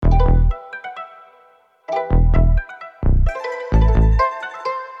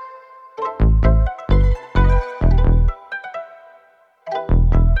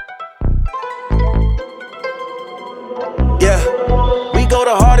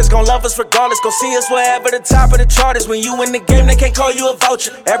Haters gon' love us regardless. Gon' see us wherever the top of the chart is. When you in the game, they can't call you a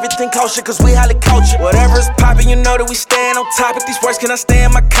vulture. Everything kosher, cause we highly cultured. Whatever is poppin', you know that we stand on top. If these words can I stay in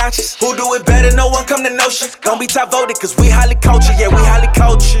my conscience? Who do it better? No one come to know shit. Don't be top voted, cause we highly cultured. Yeah, we highly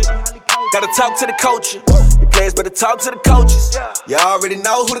cultured. Gotta talk to the coaches. The players better talk to the coaches. You already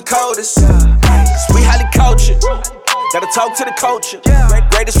know who the code is. Cause we highly cultured. Gotta talk to the culture.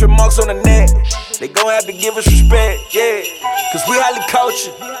 Greatest remarks on the net. They gon' have to give us respect, yeah. Cause we highly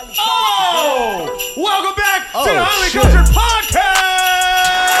cultured. Oh! Welcome back to the Highly Cultured Podcast!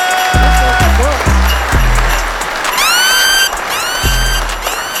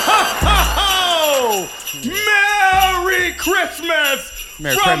 Ho, ho, ho! Merry Christmas!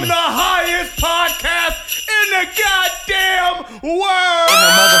 From the highest podcast in the goddamn world! In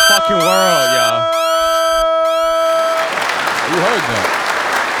the motherfucking world, y'all. You heard that.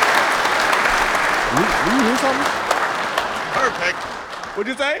 You hear something? Perfect.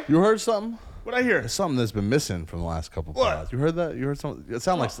 What'd you say? You heard something? What'd I hear? It's something that's been missing from the last couple of What? pods. You heard that? You heard something? It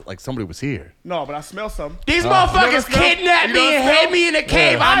sounded like somebody was here. No, but I smell something. These motherfuckers kidnapped me and hid me in a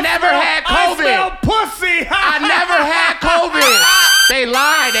cave. I never had I COVID. smell pussy! I never had COVID. They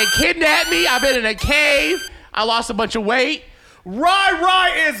lied. They kidnapped me. I've been in a cave. I lost a bunch of weight.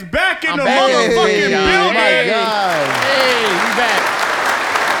 Rai is back in the back. motherfucking Hey, building. Oh my God. Hey, we back.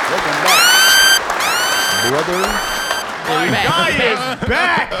 Welcome back. Brother. My guy is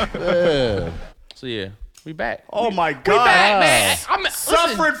back. Yeah. So yeah, we back. Oh my God. We back, man. I'm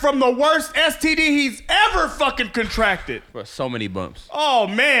Suffering from the worst STD he's ever fucking contracted. for so many bumps. Oh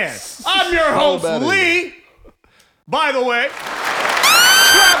man. I'm your host, bad is Lee. By the way,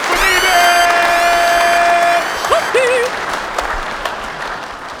 clap for me, man.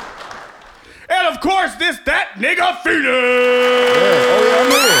 And of course, that nigga Phoenix. Oh yeah,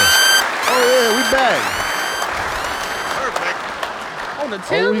 I'm here. Oh yeah, we back. On the Oh,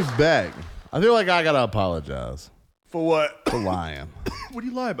 tip. we back. I feel like I gotta apologize For what? for lying. What do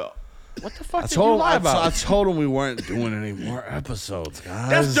you lie about? What the fuck I did you told lie I about? told him we weren't doing any more episodes, guys.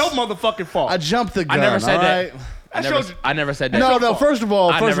 That's your motherfucking fault. I jumped the gun. I never said all that. right? I never said that. No, no. First of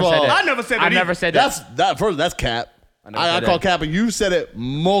all, I never said that. I never said that. That's cap. never I said call that. cap, and you said it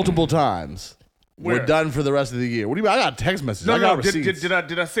multiple times. Where? We're done for the rest of the year. What do you mean? I got text messages. I No, got no. receipts. Did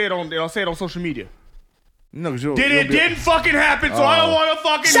I say it on? Did I say it on social media? No, 'cause you Didn't fucking happen, so I don't want to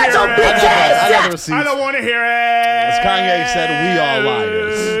fucking hear I it. got the receipts. I don't want to hear it. As Kanye said, we all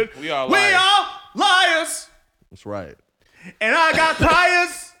liars. We all We liars. all liars. That's right. And I got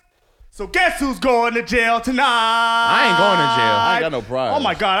priors. So guess who's going to jail tonight? I ain't going to jail. I ain't got no priors. Oh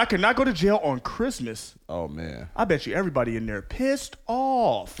my God, I cannot go to jail on Christmas. Oh man. I bet you everybody in there pissed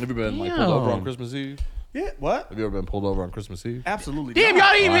off. Have you been pulled Damn. over on Christmas Eve? Yeah, what? Have you ever been pulled over on Christmas Eve? Absolutely Damn, not.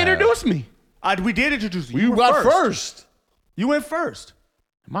 y'all didn't even introduce me. We did introduce you. You were got first. You went first.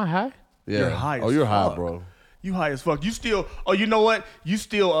 Am I high? Yeah. You're high as Oh, you're high, fuck. bro. You high as fuck. You still, oh, you know what? You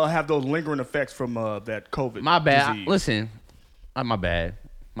still have those lingering effects from that COVID My bad. disease. Listen, my bad.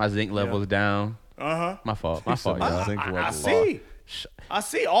 My zinc level's down. Uh-huh. My fault. My fault, y'all. I see. I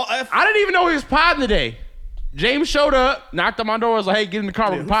see. All I didn't even know he was podding today. James showed up, knocked on my door, was like, hey, get in the car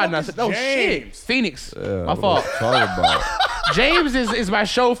with who the pod. And I fuck is said, oh, shit. James? Phoenix. Yeah, My what fault. are you talking about? James is my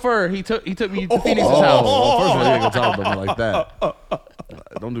chauffeur. He took me to Phoenix's Oh, house. well, first of all, you ain't gonna talk about me like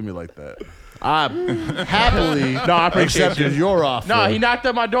that. Don't do me like that. I happily I appreciate accepted you. your offer. No, he knocked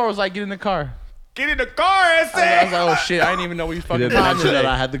on my door, was like, get in the car. Get in the car and I was say. like, oh, shit. I didn't even know we was He fucking didn't mention podding that today.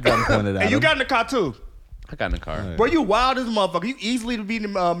 I had the gun pointed at And you him. got in the car too. I got in the car. Bro, you wild as a motherfucker. You easily to be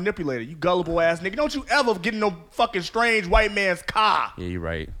manipulated. You gullible ass nigga. Don't you ever get in no fucking strange white man's car. Yeah, you're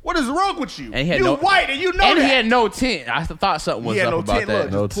right. What is wrong with you? And he had you no- white and you know And that. he had no tint. I thought something was He had up no about tent. that.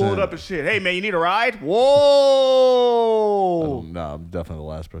 Look, No just pulled tent. up and shit. Hey man, you need a ride? Whoa. No, I'm definitely the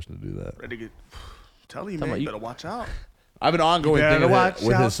last person to do that. Ready to get, tell you about man, you you- better watch out. I have an ongoing thing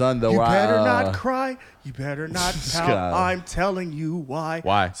with his son, though. You where better I, not cry. You better not pout. God. I'm telling you why.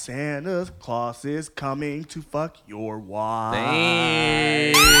 Why? Santa Claus is coming to fuck your wife.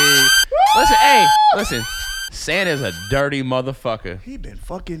 Dang. Listen. Santa's a dirty motherfucker. He been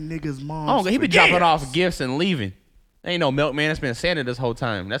fucking niggas' moms. Oh, he for been dropping years. off gifts and leaving. Ain't no milkman. It's been Santa this whole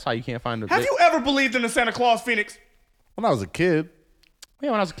time. That's why you can't find the. Have you ever believed in the Santa Claus, Phoenix? when I was a kid.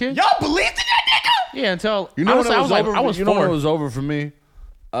 Yeah, when I was a kid. Y'all believed in that nigga? Yeah, until You know honestly, when it was over? I was you know when 4. it was over for me?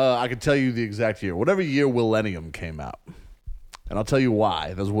 I can tell you the exact year. Whatever year Millennium came out. And I'll tell you why.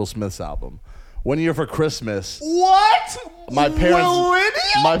 That was Will Smith's album. One year for Christmas. What? My parents-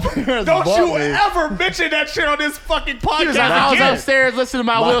 Millennial? my parents Don't bought you me- ever mention that shit on this fucking podcast He was like, I was again. upstairs listening to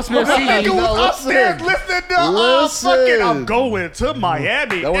my My- Will Smith That CD. nigga was No, upstairs listen. listening to Listen. fucking I'm going to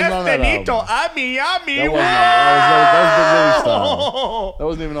Miami. That wasn't on that Espanito, album. Miami. That was Big Willie style. fault. That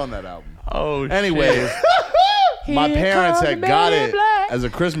wasn't even on that album. Oh, Anyways, my Here parents come had the got Man in it Black. as a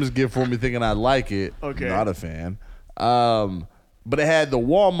Christmas gift for me, thinking I'd like it. Okay. Not a fan. But it had the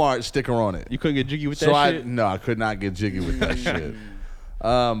Walmart sticker on it. You couldn't get jiggy with that So shit? I could not get jiggy with that shit.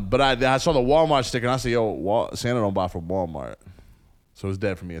 But I saw the Walmart sticker and I said, yo, Santa don't buy from Walmart. So it was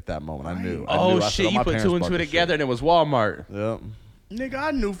dead for me at that moment. I knew. Oh, I said, shit. my You put parents two and bought two this together shit. and it was Walmart. Yep. Nigga,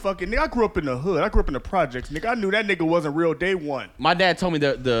 I knew nigga, I grew up in the hood. I grew up in the projects. Nigga, I knew that nigga wasn't real day one. My dad told me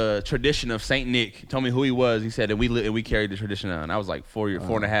the tradition of Saint Nick. He told me who he was. He said that we carried the tradition on. I was like 4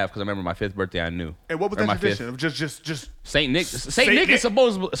 and a half because I remember my 5th birthday. I knew. And what was Or that my tradition? 5th. Of just Saint Nick. Saint Nick is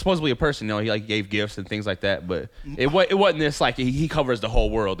supposedly a person. You know, he like gave gifts and things like that. But it wasn't this like he covers the whole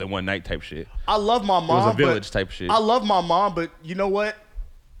world in one night type shit. I love my mom. It was a but village type shit. I love my mom, but you know what?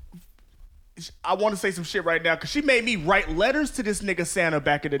 I want to say some shit right now because she made me write letters to this nigga Santa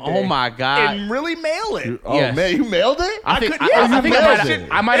back in the day. Oh my God. And really mail it. Oh, Yes. man, you mailed it? I think could- yes, I think mailed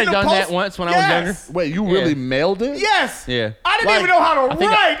I it. might have In the done that post- once when I was younger. Wait, you really Yeah. mailed it? Yes. Yeah. I didn't Like, even know how to I think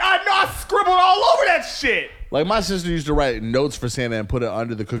write. I scribbled all over that shit. Like, my sister used to write notes for Santa and put it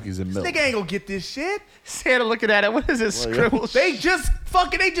under the cookies and milk. Nigga ain't gonna get this shit. Santa looking at it. What is this scribble? They just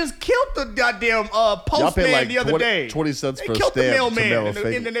killed the goddamn postman like the other 20 day. 20 cents they for a killed the stamp to mailman mail a in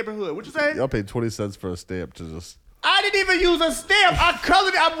fake- the neighborhood. What you say? Y'all paid 20 cents for a stamp to just... I didn't even use a stamp. I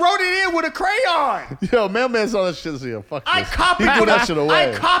colored it. I wrote it in with a crayon. Yo, mailman saw that shit and said, fuck I this. copied He threw that shit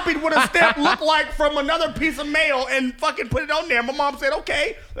away. I copied what a stamp looked like from another piece of mail and fucking put it on there. My mom said,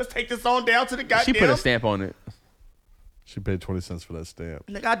 "Okay, let's take this on down to the goddamn." She put a stamp on it. She paid 20 cents for that stamp.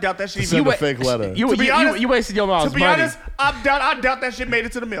 Nigga, I doubt that shit. Send a You, fake letter. You wasted your mom's to be money. honest, I doubt that shit made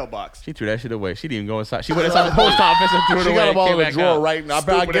it to the mailbox. She threw that shit away. She didn't even go inside. She went inside the post office and threw it She away. got and them all came in the back drawer out. right now. I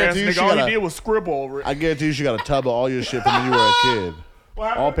Stupid ass guarantee you she nigga. All got he did a, was scribble over it. I guarantee you she got a tub of all your shit from when you were a kid. What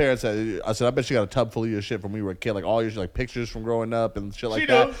happened? All parents had. I said, I bet she got a tub full of your shit from when you were a kid, like all your like pictures from growing up and shit like She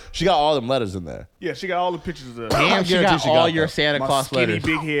that. do. She got all them letters in there. Yeah, she got all the pictures of Damn, she guarantee got she all got your that. Santa my Claus skinny letters.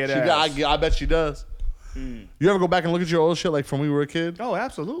 big head She ass. got. I bet she does. You ever go back and look at your old shit like from when you were a kid? Oh,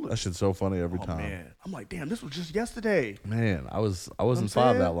 absolutely. That shit's so funny every Oh time. man, I'm like, damn, this was just yesterday. Man, I wasn't I'm 5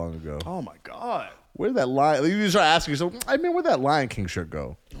 saying? that long ago. Oh my god. Where did that lion? You start asking yourself, I mean, where'd that Lion King shirt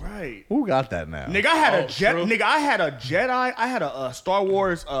go? Right. Who got that now? Nigga, I had a jet. true. Nigga, I had a Jedi. I had a Star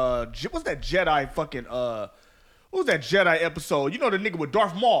Wars. What's that Jedi fucking? What was that Jedi episode? You know the nigga with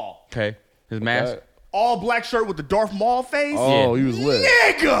Darth Maul, Okay, his mask. all black shirt with the Darth Maul face. Oh, he was lit.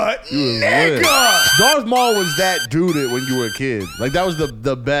 Nigga, He was lit. nigga. Darth Maul was that dude when you were a kid. Like that was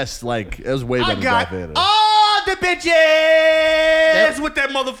the best. Like it was way better I than got Darth Vader. all the bitches with that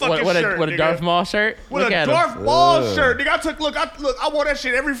motherfucking shirt. What a nigga. Darth Maul shirt? With Look a at Darth him. Maul shirt. Nigga, I wore that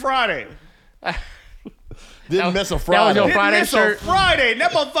shit every Friday. Didn't miss a was Friday. your Didn't Friday miss shirt? a Friday.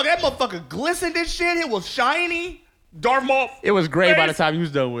 That motherfucker glistened and shit. It was shiny. Darth Maul. It was gray by the face. time you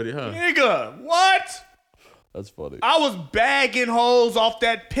was done with it, huh? Nigga, what? That's funny. I was bagging hoes off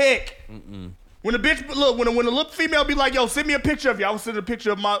that pic. When the bitch look, when the little female be like, "Yo, send me a picture of you," I was sending a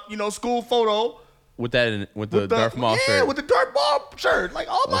picture of my, school photo With that, with the Darth Maul yeah, shirt. with the Darth Maul shirt. Like,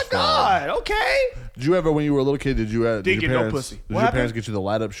 oh my That's god, okay. Did you ever, when you were a little kid, did Didn't your get no parents, pussy. Did What your happened? parents get you the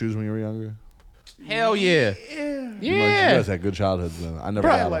light up shoes when you were younger? Hell yeah. You Yeah. guys had good childhoods then. I never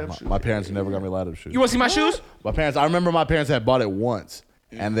Bruh, got light-up them. shoes. My parents never got me light up shoes. You want to see my shoes? My parents, I remember my parents had bought it once,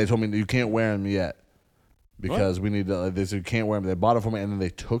 and they told me you can't wear them yet because we need to. They said you can't wear them. They bought it for me, and then they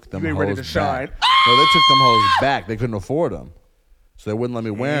took them. You ain't hoes ready to shine. back. No, they took them hoes back. They couldn't afford them, so they wouldn't let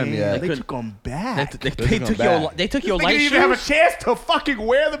me wear them yet. They couldn't- took them back. They took took them your back. they took your Nigga light didn't even have a shoes. chance to fucking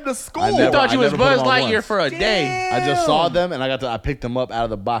wear them to school. I You never- thought you was never put Buzz them on Lightyear once. for a day. I just saw them, and I picked them up out of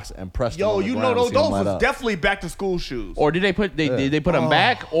the box and pressed them. Yo, on the you ground know to see them those light was up. definitely back to school shoes. Or did they put did they put them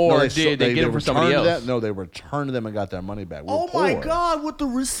back, or No, did they get them for somebody returned else? them. No, they returned them and got their money back. We Oh were my poor. god, with the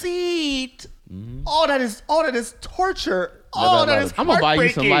receipt. All that is torture. Never All had that light is up I'm gonna buy you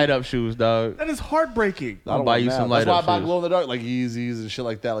some heartbreaking. light up shoes, dog. That is heartbreaking. I don't I'll buy want you now. some That's why I light-up buy shoes. glow in the dark, like Yeezys and shit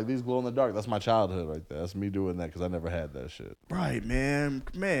like that. Like these glow in the dark. That's my childhood right there. That's me doing that because I never had that shit. Right, man.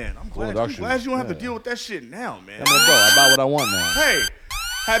 I'm glad, dark I'm glad shoes. you don't have to Yeah. deal with that shit now, man. I mean, bro, I buy what I want now. Hey,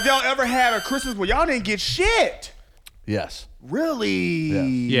 have y'all ever had a Christmas where y'all didn't get shit? Yes. Really?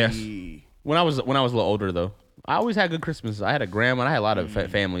 Yes. When I was a little older though, I always had good Christmas. I had a grandma. And I had a lot of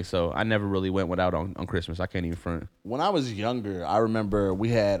family, so I never really went without on Christmas. I can't even front. When I was younger, I remember we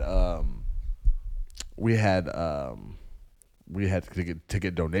had to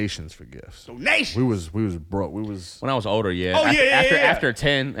get donations for gifts. Donation. We was broke. We was When I was older, yeah. Oh, yeah. After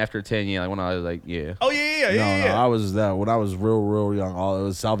 10, yeah. Like when I was like, yeah. Oh yeah. no. I was that when I was real young. It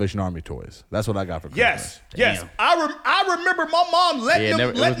was Salvation Army toys. That's what I got for Christmas. Yes. Damn. I remember my mom letting Yeah, them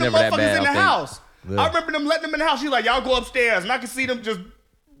it was letting them never that motherfuckers bad, in I the think. house. I remember them letting them in the house. She's like, y'all go upstairs. And I can see them just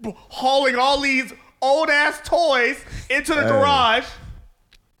hauling all these old-ass toys into the garage.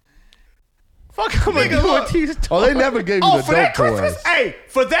 Fuck, I'm gonna do with these toys. Oh, they never gave you the for that dope Christmas? toys. Hey,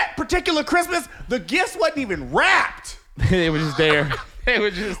 for that particular Christmas, the gifts wasn't even wrapped. They were just there. They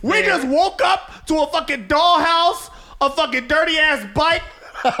were just We there. just woke up to a fucking dollhouse, a fucking dirty-ass bike,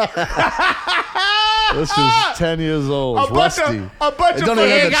 This is 10 years old. It's rusty. a bunch It of don't fucking- even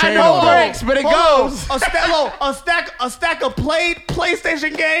have It the got chain no on brakes, it. but it Hold goes. on. A stack of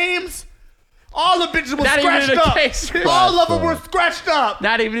PlayStation games. All the bitches were Not even in scratched the up. case. All of them were scratched up.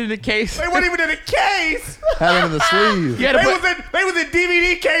 Not even in the case. They weren't even in the case. Had it in the sleeve. You had to put- They was in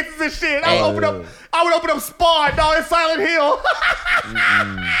DVD cases and shit. I would Oh, open up Spawn, dog, in Silent Hill.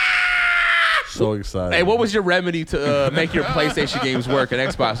 So excited. Hey, what was your remedy to make your PlayStation games work and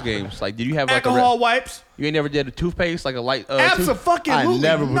Xbox games? Like, did you have like Alcohol wipes. you ain't never did a toothpaste, like a light? Absolutely I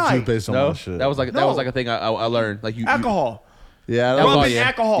never put not. toothpaste on No, my shit. that was like a thing I learned. Like you Alcohol. yeah, that Rubbing was,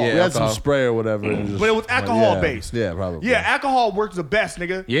 alcohol. we Yeah. had some alcohol. spray or whatever. And just, But it was alcohol yeah, based. Yeah, probably. Yeah, alcohol works the best,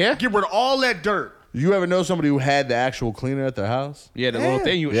 nigga. Yeah? Get rid of all that dirt. You ever know somebody who had the actual cleaner at their house? Yeah, the little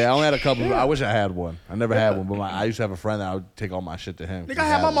thing you. Yeah, I only had a couple. I wish I had one. I never had one, but I used to have a friend that I would take all my shit to him. Nigga, I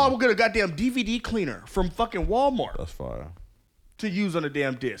had my mom get a goddamn DVD cleaner from fucking Walmart That's fire. to use on a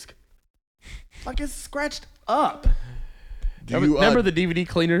damn disc. Like it's scratched up. Do you, Remember the DVD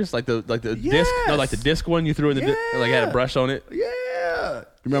cleaners, like the disc, no, like the Yes. disc one you threw in the like had a brush on it. Yeah.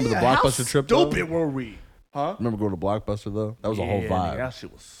 Remember the How Blockbuster trip, though? Stupid were we? Huh? Remember going to Blockbuster though? That was a whole Yeah, vibe. nigga, that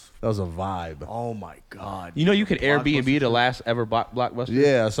shit was. That was a vibe. Oh my god. You know, you could Airbnb the last ever Blockbuster.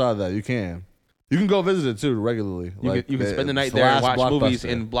 Yeah, I saw that. You can. You can go visit it too regularly. You can spend the night it's there and last watch movies Blockbuster.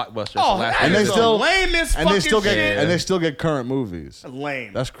 in Blockbuster. Oh, the last that And they is still- the lamest and they fucking still get shit. and they still get current movies.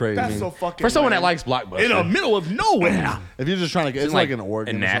 Lame. That's crazy. That's so fucking for someone lame. that likes Blockbuster. in the middle of nowhere. If you're just trying to get, it's like in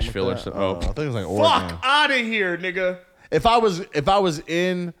Oregon, in or something Nashville like or that. something. Oh, Oh. I think it's like Oregon. Fuck out of here, nigga. If I was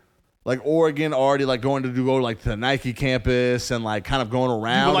in like Oregon already, like going to go like to the Nike campus and like kind of going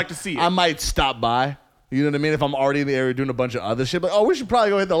around, like to see it. I might stop by. You know what I mean? If I'm already in the area doing a bunch of other shit, but we should probably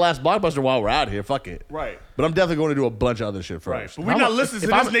go hit the last Blockbuster while we're out here. Fuck it. Right. But I'm definitely going to do a bunch of other shit Right. first. But we're not listening to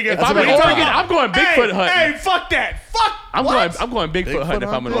this nigga. if I'm What in are you talking Oregon, about? I'm going Bigfoot hunting. Hey, fuck that. Fuck. I'm what? going Bigfoot Bigfoot hunting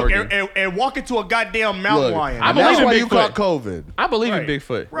if I'm in hunting? Oregon. And walk into a goddamn mountain Look, lion. I and believe that's in why you Bigfoot. caught COVID. I believe Right. in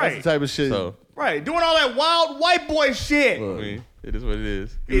Bigfoot. Right. That's the type of shit. So Right. Doing all that wild white boy shit. I mean, it is what it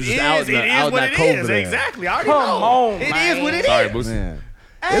is. He was It just out is. in It the- is out in what that it COVID is. era. Exactly. I already know. It is what it Sorry, is. Boosie. Man,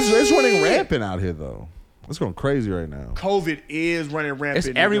 it's running rampant out here though. It's going crazy right now. COVID is running rampant.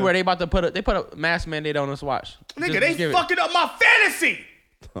 It's everywhere. They about to put a mask mandate on us. Watch, Nigga, Just they give it. fucking up my fantasy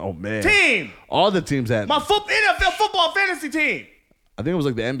Oh man, team. all the teams had. My NFL football fantasy team. I think it was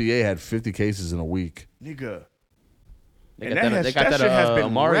like the NBA had 50 cases in a week. Nigga. They And got that, that. They got that that. shit has been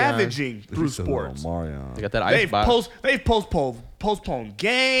Omarion. ravaging through He said, sports. "Oh, Marion." They got that ice box. They've postponed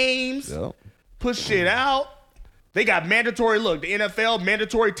games, Yep. push shit out. They got mandatory, look, the NFL,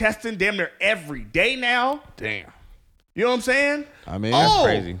 mandatory testing damn near every day now. Damn. You know what I'm saying? I mean, Oh,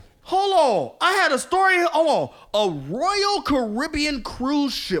 crazy. Hold on. I had a story. Hold on. A Royal Caribbean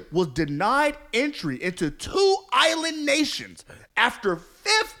cruise ship was denied entry into 2 island nations after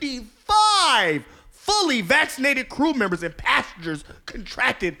 55 fully vaccinated crew members and passengers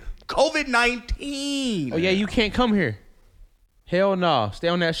contracted COVID-19. Oh yeah, you can't come here. Hell no. Stay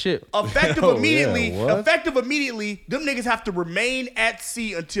on that ship. Effective Oh, yeah, immediately. what? Effective immediately. Them niggas have to remain at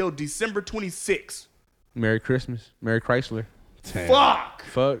sea until December 26th. Merry Christmas. Merry Chrysler. Fuck.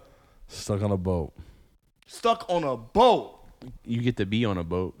 Fuck. stuck on a boat. Stuck on a boat. You get to be on a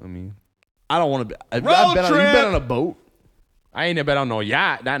boat. I mean, I don't want to be. I've Road been, trip. you've been on a boat. I ain't never been on no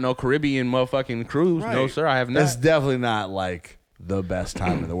yacht, not no Caribbean motherfucking cruise. No, Right. sir, I have not. It's definitely not like the best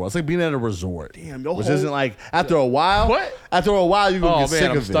time in the world. It's like being at a resort. Damn, your which whole- isn't like after a while. What? After a while, you gonna Oh get man, sick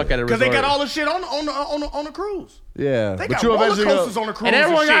I'm of stuck it. at a Because resort. they got all the shit on the cruise. Yeah, They but got you roller eventually coasters on the cruise. and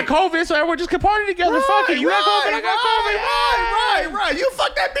everyone got shit. COVID, so everyone just can party together. Fuck it. You got COVID, I got COVID. Right. You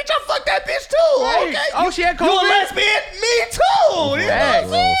fuck that bitch, I fuck that bitch too. Right. Okay. Oh, she had You a COVID? lesbian? Me too. You know what I'm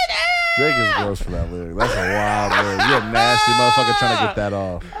Gross. saying? Drake is gross for that lyric. That's a wild lyric. You're a nasty motherfucker trying to get that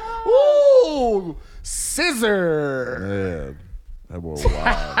off. Ooh, scissor. Yeah, that boy was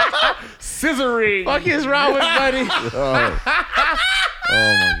wild. Scissoring. Fuck is wrong with buddy? Oh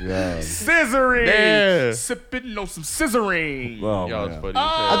my god. Scissoring. Yeah. Sipping on some scissoring. Oh Y'all man. funny.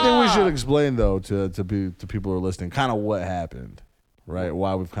 I think we should explain though to people who are listening, kind of what happened, right?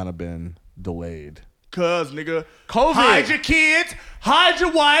 Why we've kind of been delayed. Cause nigga, COVID. hide your kids, hide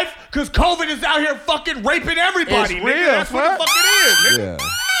your wife, cause COVID is out here fucking raping everybody. It's nigga. real, That's what the fuck. fuck it is. Nigga. Yeah.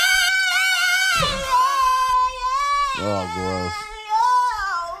 Oh, gross.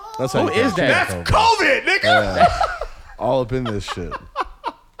 That's how Who you is catch that? That's COVID, nigga. all up in this shit.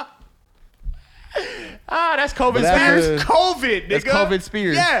 Ah, that's COVID But after- Spears. That's COVID, nigga. That's COVID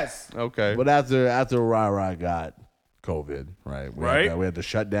Spears. Yes. Okay. But after Rah got COVID, right? We had to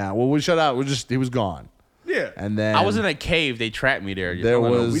shut down. Well, we shut out. He was gone. Yeah. And then I was in a cave. They trapped me there. There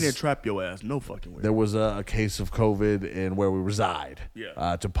was- We didn't trap your ass. No fucking way. there was a case of COVID in where we reside.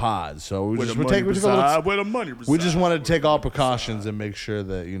 Yeah. To pods. So we Where just the we money took a little. reside, where the money reside. We just wanted to take all precautions and make sure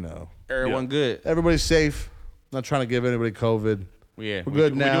that Everyone good. everybody's safe. Not trying to give anybody COVID. Yeah. We're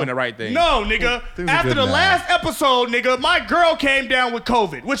good now. We're doing the right thing. No, nigga. Things are After good the now. last episode, nigga, my girl came down with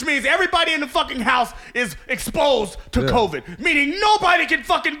COVID, which means everybody in the fucking house is exposed to Yeah. COVID, meaning nobody can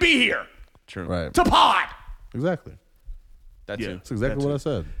fucking be here True. Right. to pod. Exactly. That Yeah. too. That's exactly what I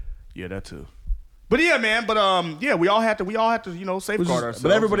said. Yeah, that too. But yeah, man. But yeah, we all had to, safeguard ourselves.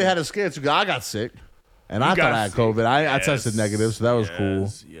 But everybody had a scare too. I got sick, and I got thought I had sick. COVID. I Yes. tested negative, so that was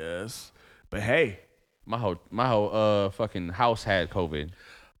cool. Yes. But hey, My whole fucking house had COVID.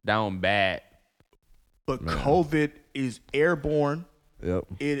 Down bad. but COVID is airborne. Yep.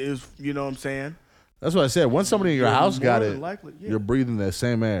 It is, you know what I'm saying? That's what I said. Once somebody in your You're house got more it, than likely, yeah. you're breathing the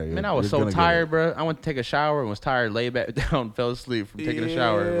same air. Man, I was so tired, bro. I went to take a shower and was tired, laid back down, fell asleep from taking a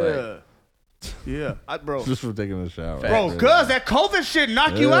shower. Like, Yeah, bro. Just for taking a shower. Bro, cuz that COVID shit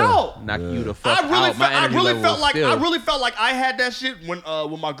knock you out. knock you the fuck I really out. My felt, I energy really level felt was like still- I really felt like I had that shit when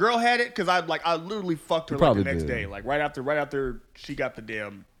my girl had it, because I literally fucked her like the probably next did. day, like right after she got the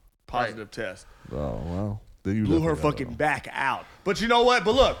damn positive test. Oh well. Then you Blew her definitely got fucking it. back out. But you know what?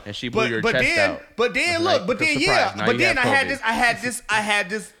 But look, And she blew your but chest then, out. But then That's look, right. but then Surprise. yeah, Now but you then have COVID. I had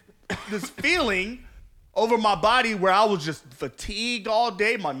this feeling over my body where I was just fatigued all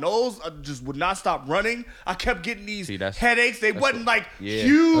day. My nose just would not stop running. I kept getting these See, that's- headaches. They that's wasn't what- like yeah. That's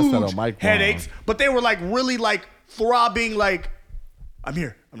huge not a mic headaches, bomb. but they were like really like throbbing. Like I'm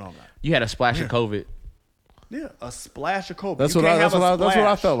here. I'm not. You had a splash of COVID. Yeah, a splash of COVID. That's You what I. can't That's have what a I. That's what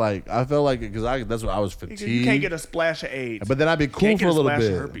I splash. felt like. I felt like it because that's what I was You fatigued. can't get a splash of AIDS. But then I'd be cool Can't for get a little splash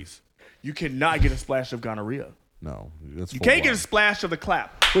bit. Of herpes. You cannot get a splash of gonorrhea. No, that's You full can't blown. get a splash of the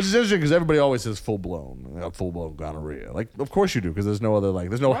clap. Which is interesting because everybody always says full blown gonorrhea. Like, of course you do because there's no other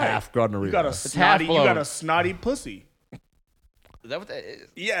there's no half gonorrhea. You got a half snotty. You blown. got a snotty pussy. Is that what that is?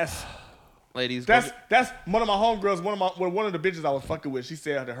 Yes, Ladies, that's one of my homegirls. One of the bitches I was fucking with. She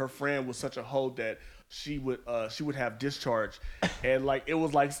said that her friend was such a hoe that she would have discharge, and like it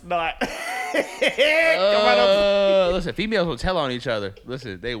was like snot. Come out of- listen, females will tell on each other.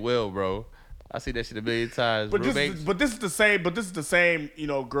 Listen, they will, bro. I see that shit a million times. But Roommates. this is the same. But this is the same.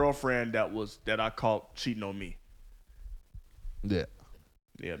 girlfriend that I caught cheating on me. Yeah.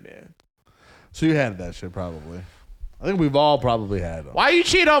 Yeah, man. So you had that shit probably. I think we've all probably had them. Why you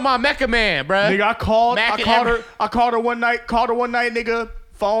cheat on my Mecca man, bro? Nigga, I called Macking her. I called her one night. Nigga.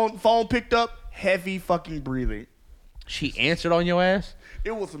 Phone picked up. Heavy fucking breathing. She answered on your ass?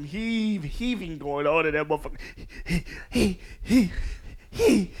 It was some heaving going on in that motherfucker.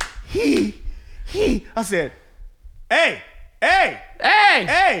 I said, hey.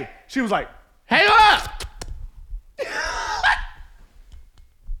 Hey! She was like, Hang up!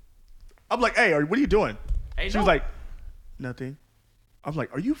 I'm like, hey, what are you doing? Hey, She was like, nothing. I'm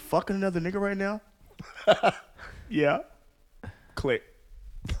like, are you fucking another nigga right now? Yeah. Click.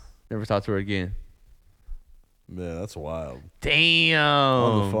 Never talk to her again. Yeah, that's wild. Damn.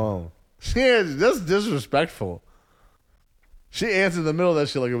 On the phone. That's disrespectful. She answered in the middle of that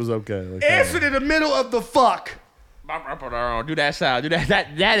shit like it was okay. Like, Answered in the middle of the fuck. Do that sound. Do that.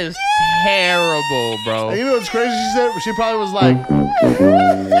 That is terrible, bro. And you know what's crazy? She said she probably was like,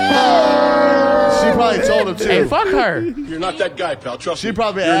 she probably told him too. Hey, fuck her. You're not that guy, pal. Trust me. She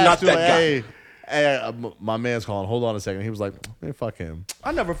probably You're not asked him, that like, guy. hey, my man's calling. Hold on a second. He was like, man, fuck him.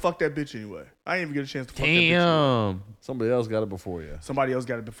 I never fucked that bitch anyway. I didn't even get a chance to fuck that bitch. Damn. Somebody else got it before you. Somebody else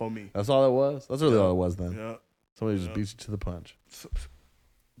got it before me. That's all it was? That's really all it was then. Yeah. Somebody just beat you to the punch.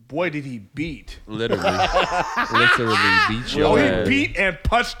 Boy, did he beat. Literally beat your Oh, ass. he beat and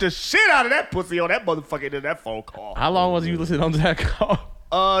punched the shit out of that pussy on that motherfucker in that phone call. How long was you listening on that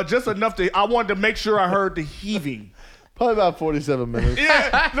call? Just enough I wanted to make sure I heard the heaving. Probably about 47 minutes.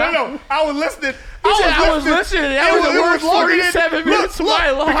 Yeah, no, I was listening. I was listening. That was the worst longer than- 47 minutes of my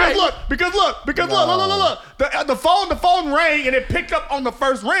life. Because look. The phone rang and it picked up on the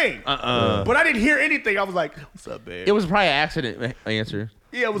first ring. But I didn't hear anything. I was like, what's up, babe? It was probably an accident answer.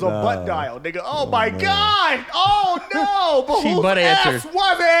 Yeah, it was a butt dial, nigga. Oh my God. Oh no. But She whose butt ass answered.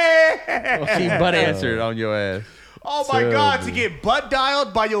 was it? She butt answered on your ass. Oh my God, to Terrible. get butt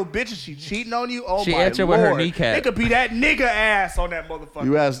dialed by your bitch and she cheating on you? Oh She my answered Lord. with her kneecap. It could be that nigga ass on that motherfucker.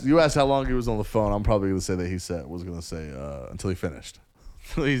 You asked how long he was on the phone. I'm probably gonna say that he was gonna say until he finished.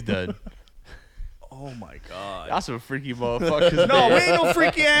 He's done. Oh my god. Y'all some freaky motherfuckers. No, man. we ain't no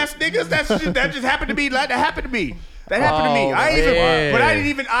freaky ass niggas. That just happened to me. That happened to me. That happened to me. I ain't even. man. But I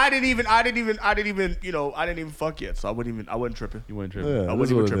didn't even fuck yet. So I wasn't tripping. You went tripping. Yeah, I this wasn't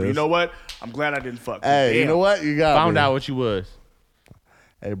is even what it tripping. You is. know what? I'm glad I didn't fuck. Hey, you Damn. know what? You got Found me. out what you was.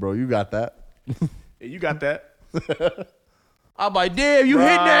 Hey, bro, you got that. Yeah, you got that. I'm like, damn, you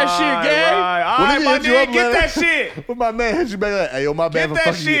hitting that shit, gang. Right. All What right, if he my hit you nigga, up, get man? that shit. But my man hit you back like, hey, yo, my bad for that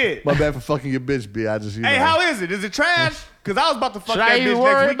fucking shit. my bad for fucking your bitch, B. I just, you Hey, know. how is it? Is it trash? Because I was about to fuck Should that I bitch even next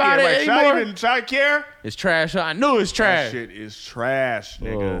worry weekend. about it Right? anymore? Should I care? It's trash. I knew it's That trash. shit is trash,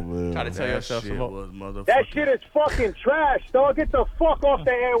 nigga. Oh, man. Try to tell That yourself shit some more. was motherfucking. That shit is fucking trash, dog. Get the fuck off the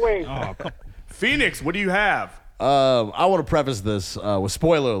airwaves. Phoenix, what do you have? I want to preface this with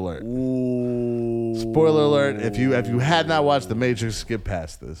spoiler alert. Spoiler alert! If you had not watched The Matrix, skip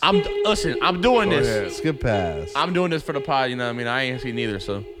past this. Listen, I'm doing this. Skip past. I'm doing this for the pod. You know what I mean? I ain't seen neither,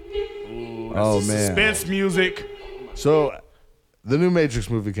 so. Oh man! Suspense music. So, the new Matrix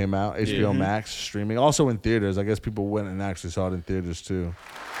movie came out. HBO Max streaming, also in theaters. I guess people went and actually saw it in theaters too.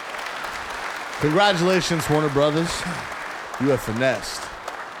 Congratulations, Warner Brothers! You have finessed,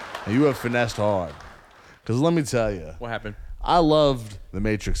 and you have finessed hard. Because let me tell you, What happened? I loved the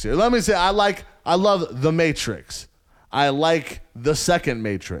Matrix series. Let me say, I love the Matrix. I like the second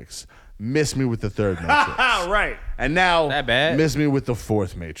Matrix. Miss me with the third Matrix. Right. And now, That bad? miss me with the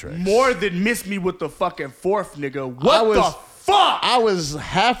fourth Matrix. More than miss me with the fucking fourth, nigga. I What was- the fuck? I was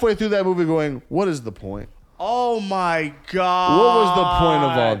halfway through that movie going, what is the point? Oh my god. What was the point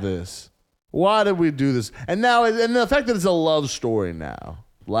of all this? Why did we do this? And now, and the fact that it's a love story now.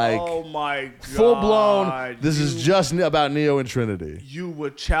 Like, Oh my god. full blown, this is just about Neo and Trinity. You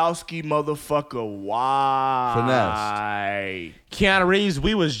Wachowski motherfucker. Why? Keanu Reeves,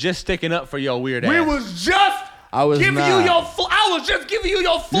 we was just sticking up for your weird We ass. was just I was giving not. you your I was just giving you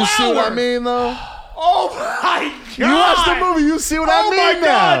your You flowers. see what I mean, though? Oh my god. You watched the movie, you see what I Oh mean my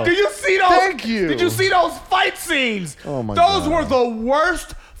god. now. Do you see those? Thank you. Did you see those fight scenes? Oh my those God. were the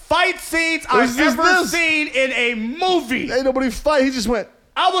worst fight scenes I've just ever this. seen in a movie. Ain't nobody fight. He just went,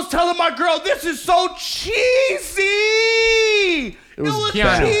 I was telling my girl, this is so cheesy. It was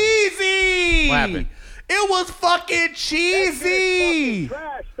Keanu. cheesy. What happened? It was fucking cheesy.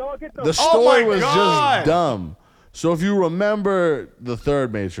 Trash, dog. Get the the Oh story my was God. just dumb. So if you remember the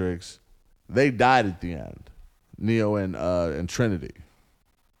third Matrix, they died at the end. Neo and Trinity.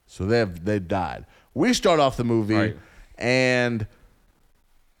 So they died. We start off the movie Right. and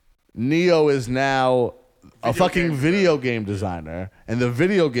Neo is now a fucking video game designer, and the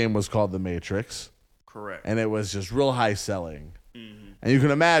video game was called The Matrix, Correct. and it was just real high selling. And you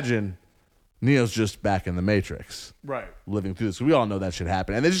can imagine Neo's just back in the Matrix. Right. Living through this. We all know that shit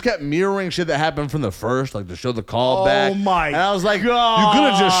happened. And they just kept mirroring shit that happened from the first, like to show the callback. Oh my And I was like, God. you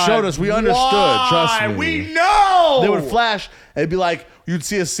could have just showed us. We understood. Why? Trust me. We know. They would flash. It'd be like, you'd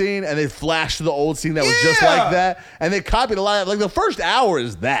see a scene and they'd flash to the old scene that was just Yeah. like that. And they copied a lot of, like the first hour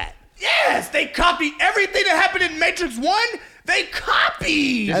is that. Yes, they copied everything that happened in Matrix 1. They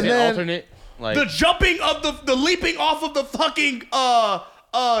copied. Just And an then- alternate. Like, The jumping of the leaping off of the fucking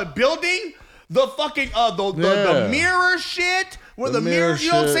building, the fucking the Yeah. mirror shit with The the mirror, mirror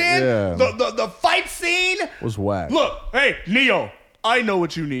you know what I'm shit, saying? yeah. The fight scene Was whack. Look, hey Neo, I know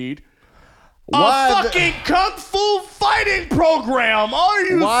what you need. Why A the- fucking kung fu fighting program. Are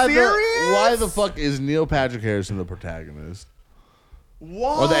you serious? Why the fuck is Neil Patrick Harrison the protagonist?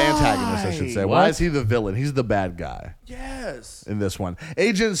 Why? Or the antagonist, I should say. Why What? is he the villain? He's the bad guy Yes. in this one.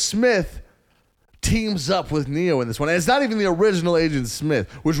 Agent Smith teams up with Neo in this one. And it's not even the original Agent Smith,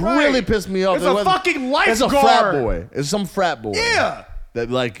 which Right. really pissed me off. It's a fucking It's a lifeguard. frat boy. It's some frat boy. Yeah.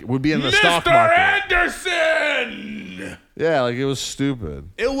 That like would be in the Mr. stock market. Anderson. Yeah, like it was stupid.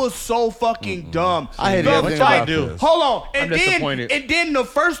 It was so fucking dumb. I hated The everything fight- about this. Hold on, and I'm then disappointed. the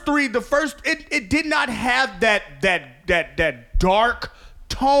first three, it did not have that dark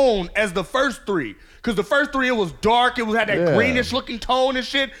tone as the first three. Because the first three, it was dark. It had that Yeah. greenish looking tone and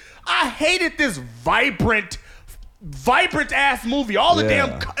shit. I hated this vibrant ass movie. All the Yeah.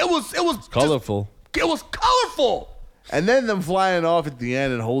 damn it was just- Colorful. it was colorful. And then them flying off at the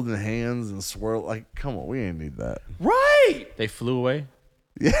end and holding hands and swirl. Like, come on, we ain't need that. Right. they flew away.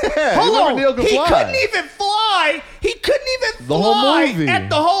 Yeah. Hold remember on. Neil could He fly. couldn't even fly. He couldn't even The whole fly movie. at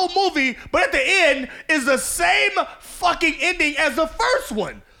the whole movie. But at the end is the same fucking ending as the first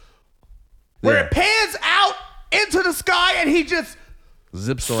one. Where Yeah. it pans out into the sky and he just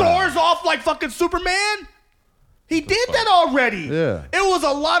Zips around. soars off like fucking Superman. He did that already. Yeah. It was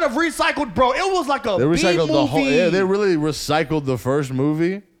a lot of recycled, bro. It was like a They recycled B-movie. the whole. Yeah, they really recycled the first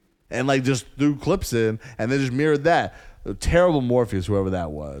movie and like just threw clips in and they just mirrored that. A terrible Morpheus, whoever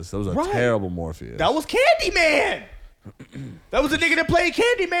that was. That was a Right. terrible Morpheus. That was Candyman. That was the nigga that played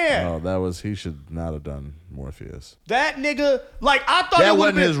Candyman. Oh, that was. He should not have done Morpheus. That nigga, like I thought That it would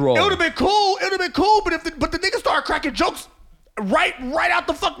wasn't have been his role. It would have been cool. It would have been cool, but the nigga started cracking jokes right out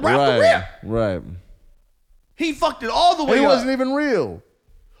the fuck right off the rip. Right. He fucked it all the way He up. wasn't even real.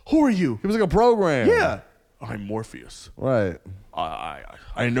 Who are you? He was like a program. Yeah. I'm Morpheus. Right.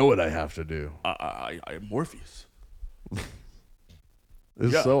 I know what I have to do. am Morpheus.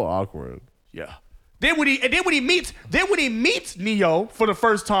 It's Yeah. so awkward. Yeah. Then when he meets Neo for the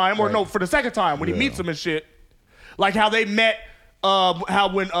first time, or no, for the second time, when he meets him and shit, like how they met,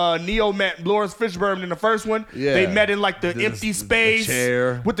 when Neo met Lawrence Fishburne in the first one, Yeah. they met in like the empty space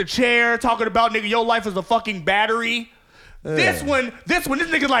chair. with the chair, talking about nigga, your life is a fucking battery. This one, this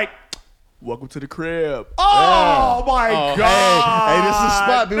nigga's like, welcome to the crib. Oh my god! Hey, this is the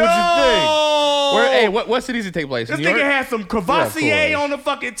spot. Be what you think. What cities it take place? This New York? nigga had some Cavassier Yeah, of course. on the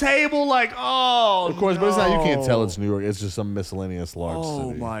fucking table, like, oh, Of course, but it's not. You can't tell it's New York. It's just some miscellaneous large Oh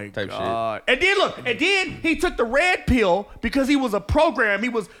city. my Type god! And then look, he took the red pill because he was a program.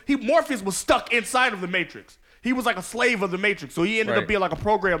 Morpheus was stuck inside of the Matrix. He was like a slave of the Matrix, so he ended up Right. being like a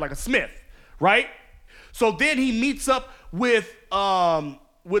program, like a Smith, right? So then he meets up with the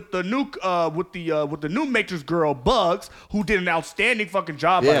new Matrix girl Bugs, who did an outstanding fucking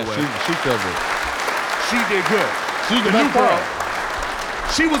job. Yeah, by the way, she killed it. she did good. She's The new girl.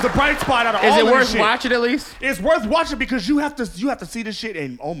 She was the bright spot out of Is all it of this worth shit. watching at least? It's worth watching because you have to see this shit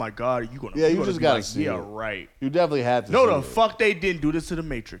and oh my god, you gonna Yeah, you gonna just be gotta like, see yeah, it. right. You definitely had to. No, see the it. fuck they didn't do this to the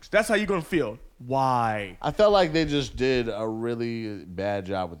Matrix. That's how you gonna feel. Why? I felt like they just did a really bad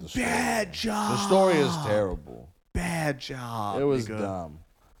job with the story. Bad job. The story is terrible. Bad job. It was nigga. dumb.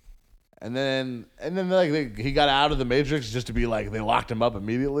 And then like he got out of the Matrix just to be like they locked him up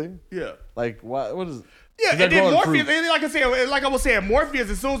immediately. Yeah. Like what? What is? Yeah, is that and then going Morpheus, through- and like I was saying,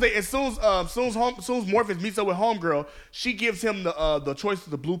 Morpheus. As soon as Morpheus meets up with Homegirl, she gives him the choice of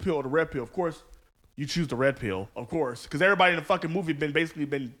the blue pill or the red pill. Of course, you choose the red pill, of course, because everybody in the fucking movie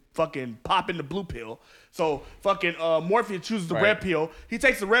been fucking popping the blue pill. So fucking Morpheus chooses the red pill. He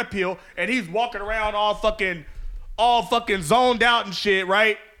takes the red pill and he's walking around all fucking zoned out and shit,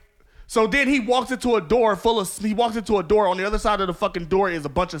 right? So then he walks into a door He walks into a door. On the other side of the fucking door is a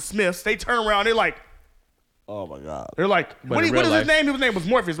bunch of Smiths. They turn around. They're like. Oh my god. They're like, what in is real his life- name? His name was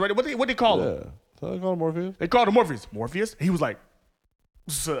Morpheus, right? What they call him? Yeah. So I call him Morpheus. They called him Morpheus. Morpheus? He was like,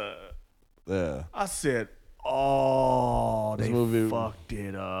 "Sir." Yeah. I said, oh, they movie- fucked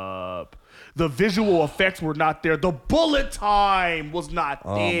it up. The visual effects were not there. The bullet time was not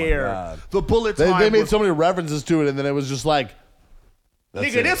my there. God. The bullet time They made was, so many references to it, and then it was just like. that's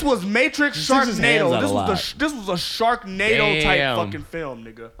nigga, it. this was Matrix He sticks his hands Sharknado. out a lot. This was a Sharknado type Damn. fucking film,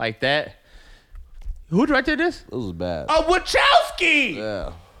 nigga. Like that? Who directed this? This was bad. Wachowski,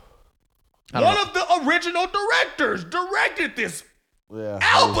 Yeah. one of the original directors, directed this Yeah.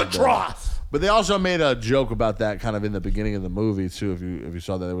 that was bad. Albatross. But they also made a joke about that kind of in the beginning of the movie too. If you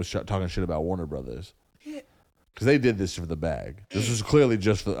saw that, they was talking shit about Warner Brothers because they did this for the bag. This was clearly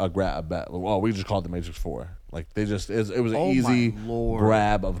just a grab. Oh, we just called it the Matrix 4. Like they just it was an Oh, easy my Lord.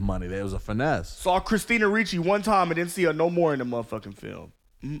 grab of money. It was a finesse. Saw Christina Ricci one time and didn't see her no more in the motherfucking film.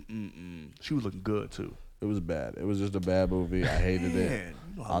 She was looking good too. It was bad. It was just a bad movie. I hated it. Man,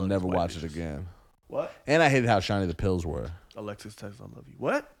 you know how I I'll love never white watch it bitches. again. What? And I hated how shiny the pills were. Alexis texts, I love you.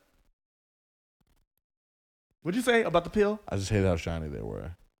 What? What'd you say about the pill? I just hated how shiny they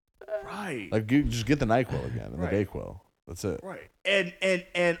were. Right. Like you just get the NyQuil again and Right. the DayQuil. That's it. Right. And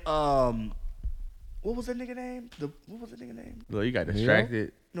what was that nigga name? What was that nigga name? Well, you got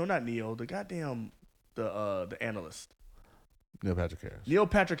distracted. No, not Neo. The goddamn the analyst. Neil Patrick Harris. Neil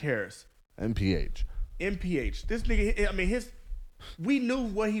Patrick Harris. MPH. MPH. This nigga, I mean, we knew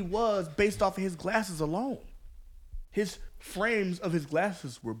what he was based off of his glasses alone. His frames of his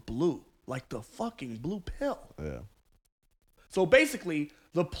glasses were blue, like the fucking blue pill. Yeah. So basically,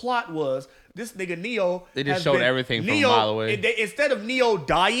 the plot was this nigga Neo. They just has showed been- everything from a Neo, mile away. Instead of Neo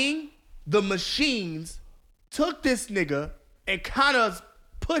dying, the machines took this nigga and kind of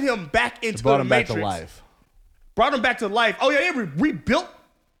put him back into Brought the him Matrix. back to life. Brought him back to life. Oh yeah, they rebuilt.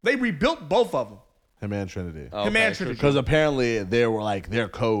 They rebuilt both of them. Him and Trinity. Him and Trinity. Because apparently they were like their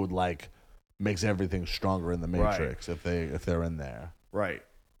code like makes everything stronger in the Matrix if they're in there. Right.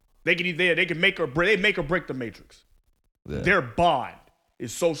 They can make or break. They make or break the Matrix. Yeah. Their bond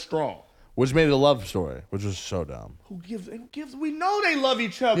is so strong. Which made it a love story, which was so dumb. Who gives? We know they love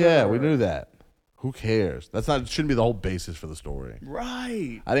each other. Yeah, we knew that. Who cares? Shouldn't be the whole basis for the story.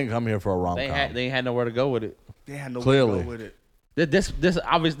 Right. I didn't come here for a rom They com. ain't had nowhere to go with it. They had no Clearly. way to go with it. This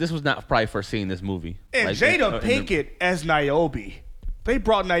obviously this was not probably first seeing this movie. And Like, Jada Pinkett as Niobe. They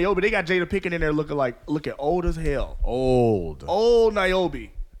brought Niobe. They got Jada Pinkett in there looking old as hell. Old. Old Niobe.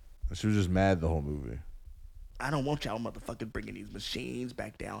 She was just mad the whole movie. I don't want y'all motherfuckers bringing these machines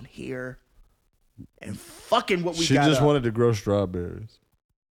back down here and fucking what we She got just up. wanted to grow strawberries.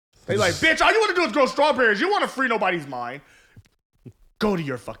 They like, bitch, all you want to do is grow strawberries. You want to free nobody's mind. Go to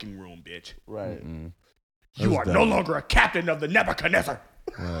your fucking room, bitch. Right. You are no longer a captain of the Nebuchadnezzar.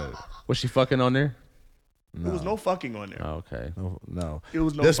 Right. Was she fucking on there? There was no fucking on there. Oh, okay. No. It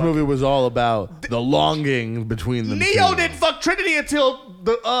was no This fucking. movie was all about the longing between them. Neo two. didn't fuck Trinity until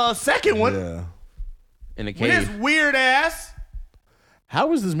the second one Yeah. In a with his cave. weird ass. How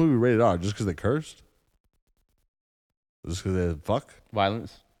was this movie rated R? Just because they cursed? Just because they fuck?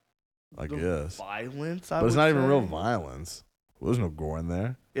 Violence. I guess. Violence, But it's not even real violence. There's no gore in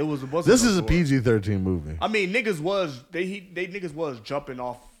there. It wasn't This is a gore. PG-13 movie. I mean, niggas was niggas was jumping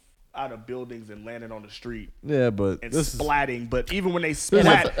off out of buildings and landing on the street Yeah, but and this is splatting. But even when they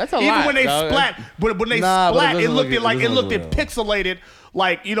splat, That's a even lot, when they dog. splat, but when they Nah, but splat, it it doesn't looked look- like it it doesn't looked look pixelated,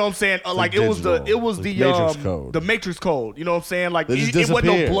 like you know what I'm saying. Like like it was digital. the Matrix code. the Matrix code. You know what I'm saying? Like They just it wasn't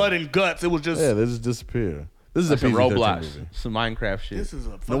no disappear. blood and guts. It was just yeah, they just disappear. This is That's a some PG-13 Roblox. movie. Some Minecraft shit. this is a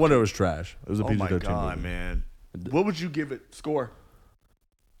No fucking, wonder it was trash. It was a oh PG-13 my god, movie. man. What would you give it score?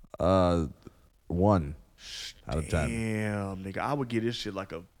 1 out of 10. Damn, nigga, I would give this shit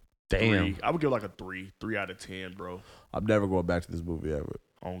like a Damn. 3. I would give it like a 3 out of 10, bro. I'm never going back to this movie ever.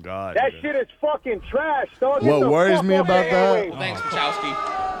 Oh God, That nigga. shit is fucking trash, dog. What Get the worries fuck me off about the that- airwaves. Thanks,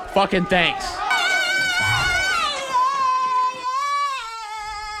 Wachowski. Fucking thanks.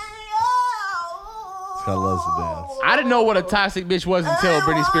 This guy loves to dance. I didn't know what a toxic bitch was until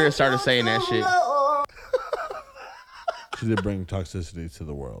Britney Spears started saying that shit. She did bring toxicity to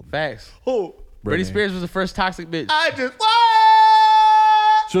the world. Facts. Who? Britney Spears was the first toxic bitch. I just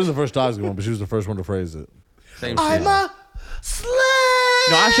She was the first toxic one, but she was the first one to phrase it. Same I'm shit. a slave.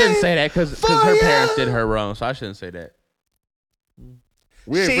 No, I shouldn't say that because for her you. parents did her wrong, so I shouldn't say that.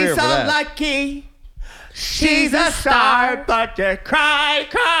 We ain't She's fair so for that. lucky. She's a star, but you cry,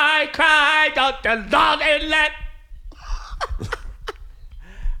 cry, cry, don't you long and let.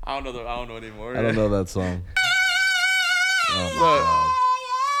 I don't know anymore. I don't know that song.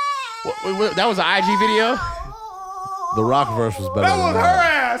 That was an IG video. The rock verse was better That than was her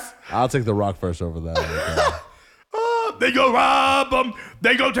that. ass. I'll take the rock verse over that. Okay. They go rob them.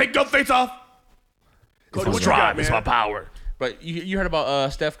 They go take your face off. Cody, what you got, man? power. But you heard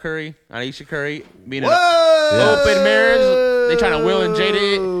about Steph Curry, Anisha Curry being in an Whoa. open marriage? They trying to Will and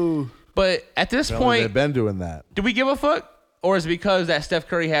Jada it. But at this They've point, been doing that. do we give a fuck? Or is it because that Steph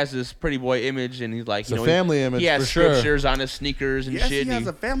Curry has this pretty boy image and he's like, It's a family image, he has for sure. scriptures on his sneakers and Yes, shit. he and has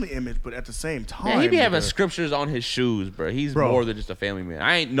a family image, but at the same time, man, he be having nigga, scriptures on his shoes, bro. He's Bro. more than just a family man.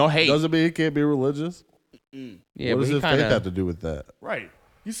 I ain't no hate. Doesn't mean he can't be religious. Yeah, What but does he his faith kinda, have to do with that? right.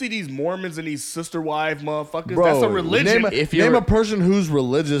 You see these Mormons and these sister wife motherfuckers. Bro, That's a religion. Name a person who's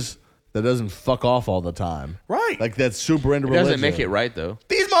religious that doesn't fuck off all the time. Right. Like that's super into It religion. doesn't make it right though.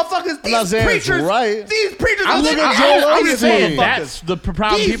 These motherfuckers, I'm not these saying it's preachers, right. these preachers I'm are looking at the Joel I'm Osteen. just saying, That's the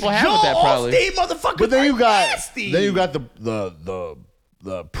problem These people have with that Joel probably. Osteen motherfuckers But then are you got nasty.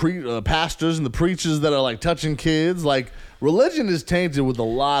 the pastors and the preachers that are like touching kids. Like religion is tainted with a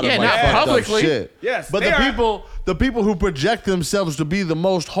lot Yeah, of like not fucked publicly. up shit. Yes, but they the are. people who project themselves to be the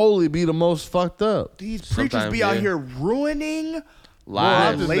most holy be the most fucked up. These preachers Sometimes, be out yeah. here ruining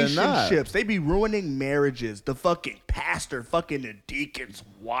Lives. More often than not. relationships. They be ruining marriages. The fucking pastor, fucking the deacon's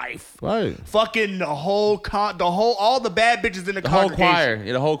wife, Right. fucking the whole all the bad bitches in the The whole congregation. choir.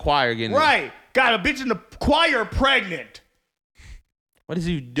 Yeah, the whole choir getting it. Right. Got a bitch in the choir pregnant. What is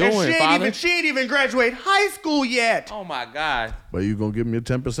he And doing, father? she ain't even graduate high school yet. Oh my God. But you gonna give me a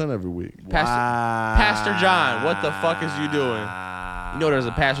 10% every week. Pastor John, what the fuck is you doing? You know there's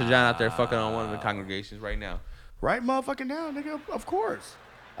a Pastor John out there fucking on one of the congregations right now. Right motherfucking down, nigga. Of course.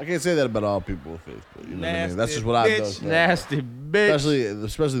 I can't say that about all people with faith, but you know what I mean. Nasty That's just what I bitch. do. Nasty bitch.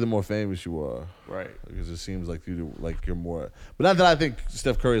 Especially the more famous you are. Right. Because it seems like you're more. But not that I think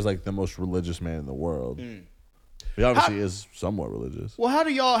Steph Curry is like the most religious man in the world. He obviously is somewhat religious. Well, how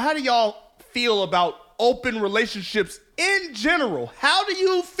do y'all feel about open relationships in general? How do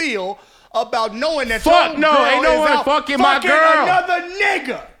you feel about knowing that Fuck your no, girl ain't no is one out fucking my girl. another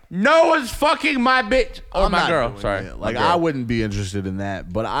nigga? Noah's fucking my bitch. Or I'm my not girl. doing Sorry. it. my Like girl. I wouldn't be interested in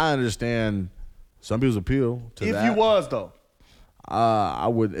that, but I understand some people's appeal to If that. you was though, I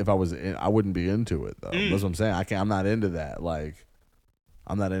would if I was. I wouldn't be into it though. That's what I'm saying. I'm not into that. Like,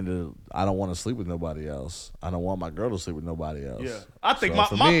 I'm not into. I don't want to sleep with nobody else. I don't want my girl to sleep with nobody else. Yeah. I think So my-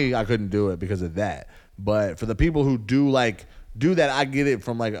 for me, I couldn't do it because of that. But for the people who do like do that. I get it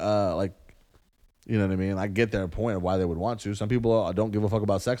from like you know what I mean? I get their point of why they would want to. Some people don't give a fuck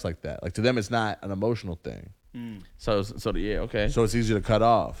about sex like that. Like to them, it's not an emotional thing. So yeah, okay. So it's easy to cut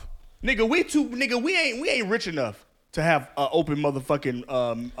off. Nigga, we ain't rich enough to have an open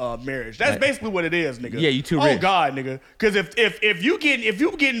motherfucking marriage. That's basically what it is, nigga. Yeah, you too Oh rich. God, nigga. Because if you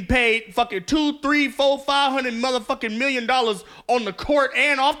getting paid fucking $200, $300, $400, $500 motherfucking $1 million on the court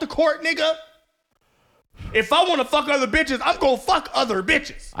and off the court, nigga. If I want to fuck other bitches, I'm gonna fuck other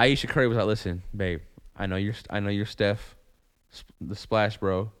bitches. Aisha Curry was like, "Listen, babe, I know you're Steph, the splash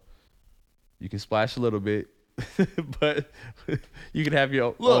bro. You can splash a little bit, but you can have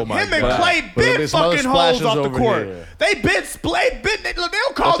your Look, oh my him and God. Clay But been there's some other fucking hoes splashes off the over court. here. They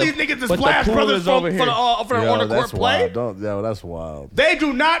don't call But these niggas the but the Splash pool Brothers is for over the here. on the court that's play. wild. That's wild. They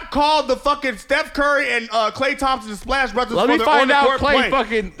do not call the fucking Steph Curry and Klay Thompson the Splash Brothers Let for me the find out on-the-court Clay play.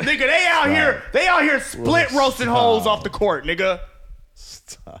 fucking- Nigga, they out here split roasting hoes off the court, nigga.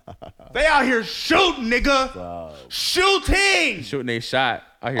 They out here shooting, nigga. Shooting. shooting a shot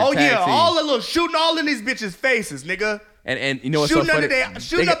out here. Oh tag yeah, team. all the little shooting all in these bitches' faces, nigga. And you know what's Shooting so funny? under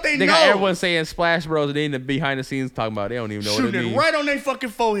shooting up they They got nose. everyone saying Splash Bros. And they in the behind the scenes talking about they don't even know what it Shooting means. it right on their fucking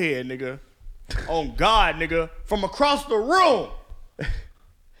forehead, nigga. On God, nigga. From across the room.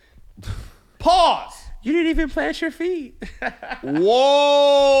 Pause. You didn't even plant your feet.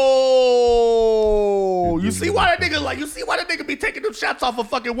 Whoa. You see why that nigga be taking them shots off of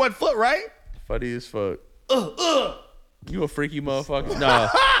fucking 1 foot, right? Funny as fuck. You a freaky motherfucker. No.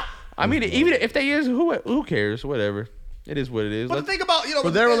 I mean, even if they is, who cares? Whatever. It is what it is. But the thing about,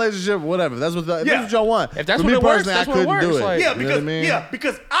 For their relationship, whatever. That's what Yeah. that's what y'all want. If that's For what me it works, personally, that's I what it couldn't do works, it. like- Yeah, You know because what I mean?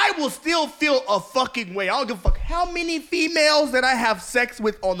 because I will still feel a fucking way. I don't give a fuck how many females that I have sex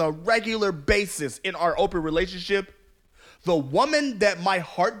with on a regular basis in our open relationship. The woman that my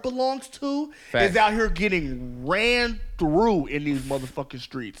heart belongs to Facts. is out here getting ran through in these motherfucking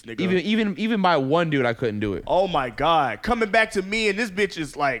streets, nigga. Even by one dude, I couldn't do it. Oh my God. Coming back to me and this bitch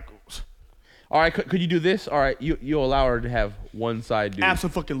is like, All right, could you do this? All right, you allow her to have one side dude.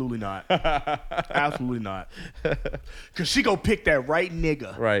 absolutely not. Absolutely not. Cause she go pick that right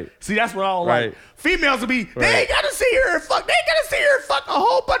nigga. Right. See, that's what I don't Right. like. Females will be, they Right. ain't gotta see her and fuck. They ain't gotta see her and fuck a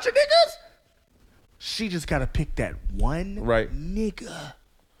whole bunch of niggas. She just gotta pick that one Right. nigga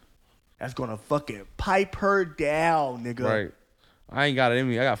that's gonna fucking pipe her down, nigga. Right. I ain't got it in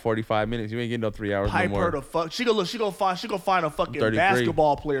me. I got 45 minutes. You ain't getting no 3 hours Pipe no more. her to fuck. She gonna find a fucking 33.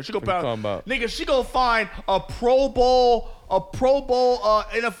 basketball player. She gonna What you find talking about? nigga. She gonna find a Pro Bowl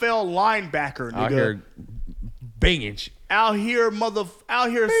NFL linebacker, Out nigga. here banging shit. Out here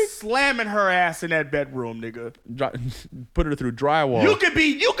slamming her ass in that bedroom, nigga. Put her through drywall. You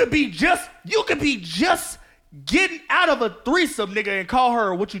could be just getting out of a threesome, nigga, and call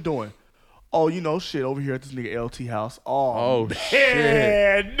her. What you doing? Oh, you know, shit, over here at this nigga LT house. Oh, man,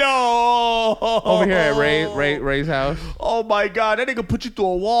 shit. no. Over here at Ray's house. Oh my God, that nigga put you through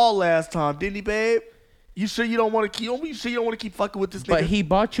a wall last time, didn't he, babe? You sure you don't want to keep? You sure you don't want to keep fucking with this nigga? But he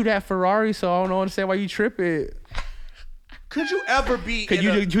bought you that Ferrari, so I don't understand why you tripping. Could you ever be? Could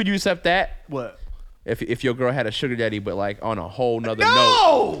you accept that? What? If your girl had a sugar daddy, but like on a whole nother No!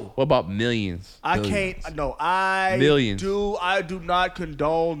 note. What about millions? I can't. No, I Millions. I do not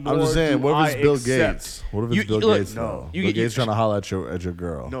condone. I'm just nor saying, do what if it's I Bill accept. Gates? What if it's You- Bill look, Gates? no. though? You- Bill you- Gates trying to holler at your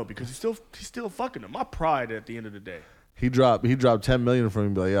girl. No, because he's still fucking her. My pride at the end of the day. He dropped $10 million for me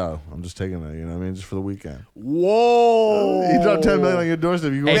and be like, yo, I'm just taking it, you know what I mean? Just for the weekend. Whoa. He dropped $10 million on your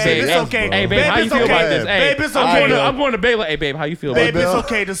doorstep. You Hey, gonna say babe, it's yes, okay. bro. Hey, babe, Babe, how you it's feel okay. about this? Hey, Babe, it's I'm okay. going to Babe. Like, hey, babe, how you feel Babe, about it's this?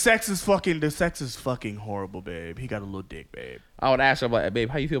 okay. The sex is fucking horrible, babe. He got a little dick, babe. I would ask her, like, hey, babe,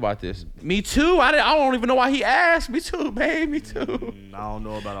 how you feel about this? Me too. I don't even know why he asked. Me too, babe. Me too. I don't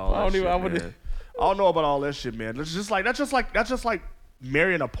know about all I that don't shit, even- I man. wouldn't- I don't know about all that shit, man. That's just like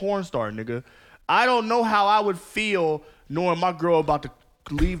marrying a porn star, nigga. I don't know how I would feel knowing my girl about to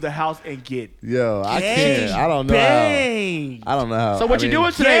leave the house and get Yo, I can't. I don't know banged. how. I don't know how. So what I you mean,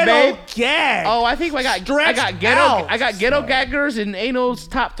 doing today, Ghetto babe? gag. Oh, I think I got Stretched ghetto. out. I got ghetto gaggers and anal's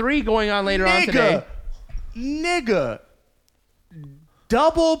top 3 going on later on today. Nigga,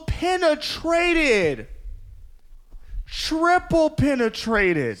 double penetrated, triple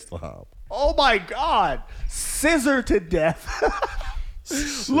penetrated. Stop. Oh my God, scissor to death.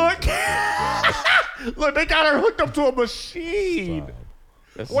 Look, look, they got her hooked up to a machine.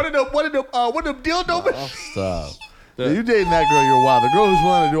 One of them dildo machines. Stop. Yeah, you dating that girl, you're wild. The girl who's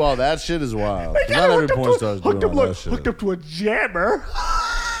willing to do all that shit is wild. They got Not her every hooked up porn to- star is hooked doing up, all look, that shit. hooked up to a jammer.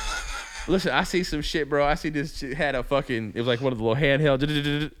 Listen, I see some shit, bro. I see this shit had a fucking. It was like one of the little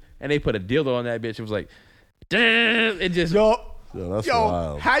handheld, and they put a dildo on that bitch. It was like, it just. Yo, Yo, that's Yo,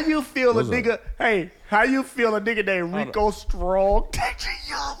 wild. how you feel What's a nigga? Hey, how you feel a nigga named Rico Strong?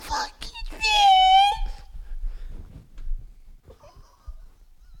 Yo, fucking shit.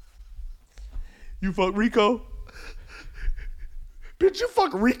 You fuck Rico? Bitch, you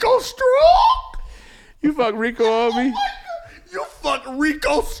fuck Rico Strong? You fuck Rico on me? You fuck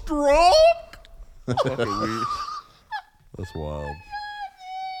Rico Strong? That's wild.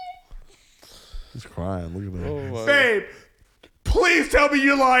 He's crying. Look at that. Oh my Babe, please tell me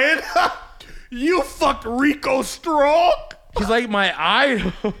you're lying. You fucked Rico Strong? He's like my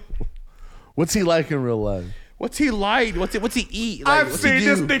idol. What's he like in real life? What's he like? What's he eat? Like, I've what's he seen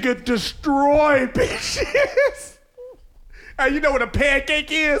this do? nigga destroy bitches. And you know what a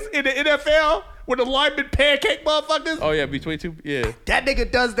pancake is in the NFL? When the lineman pancake motherfuckers? Oh yeah, between two. Yeah. That nigga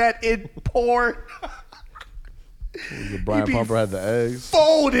does that in porn. Brian be Pumper had the eggs.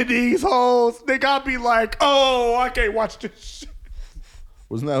 Folding these hoes. Nigga, I be like, oh, I can't watch this shit.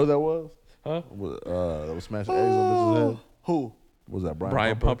 Wasn't that who that was? Huh? That was smashing eggs on bitches' head. Who? Was that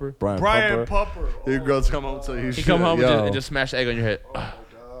Brian Pumper? Brian Pumper. Your girls come home to you. He come home and just smash the egg on your head.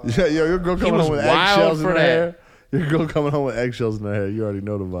 Yeah, your girl coming was home with wild eggshells in for her that. hair. Your girl coming home with eggshells in her hair. You already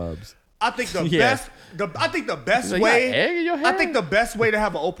know the vibes. I think the Yeah. best Like, way. you got egg in your I hair? think the best way to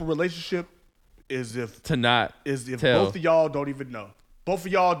have an open relationship is if To not tell. both of y'all don't even know. Both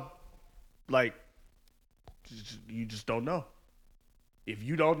of y'all, like, you just don't know. If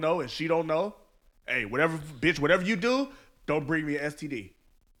you don't know and she don't know, hey, whatever you do, don't bring me an STD.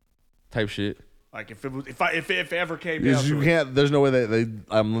 type shit. Like if it ever came down Because to you it. can't. There's no way they.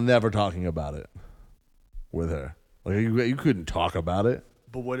 I'm never talking about it with her. Like you couldn't talk about it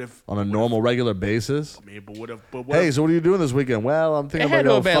But what if on a normal, regular basis. I mean, but what if? Hey, so what are you doing this weekend? Well, I'm It thinking had about to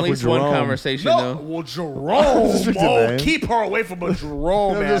going have been at fuck with least one Jerome. conversation no, though. well, Jerome, Just pick the oh, name. keep her away from a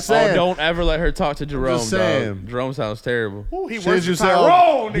Jerome, I'm man. just saying. Oh, don't ever let her talk to Jerome, just saying. dog. Jerome sounds terrible. Ooh, he Shit, works you for say,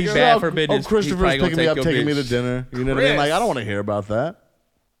 Tyrone, He's nigga. bad for business. Oh, Christopher's He's probably gonna picking me up, take your taking me to bitch. dinner. You know what I mean? Chris. Like, I don't want to hear about that.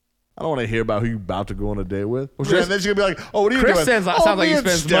 I don't want to hear about who you about to go on a date with. Chris- And then she's gonna be like, "Oh, what are you Chris doing?" sounds like- oh, sounds like me he and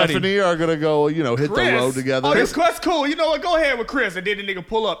spends money. Stephanie are gonna go, hit the Chris. road together. Oh, that's cool. You know what? Go ahead with Chris. And then the nigga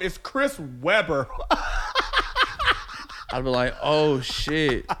pull up. It's Chris Webber. I'd be like, oh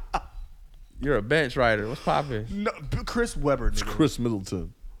shit, you're a bench rider. What's popping? No, Chris Webber, nigga. Chris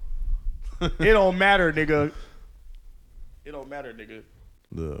Middleton. It don't matter, nigga. It don't matter, nigga.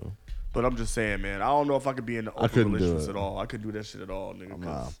 No, But I'm just saying, man. I don't know if I could be in the open couldn't do relationships it. at all. I couldn't do that shit at all, nigga. 'cause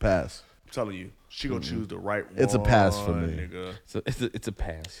nah, pass. I'm telling you, she gonna choose the right one. It's a pass for me. nigga. It's a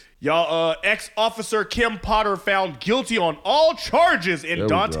pass. Y'all, ex-officer Kim Potter found guilty on all charges in There we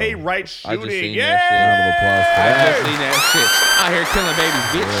Dante go. Wright I just shooting. seen Yeah. Round of applause for I that. just seen that shit. Out here killing babies,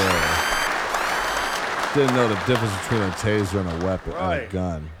 bitch. Didn't know the difference between a taser and a weapon and Right. a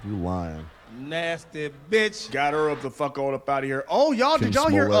gun. You lying? Nasty bitch. Got her up the fuck on up out of here. Oh, y'all, Kim did y'all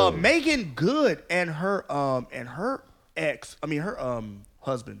hear Smollett. Megan Good and her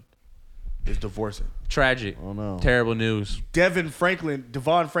husband is divorcing. Tragic. Oh no. Terrible news. Devon Franklin,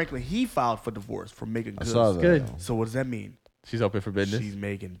 he filed for divorce from Megan I Good. saw that. Good. So what does that mean? She's open for business. She's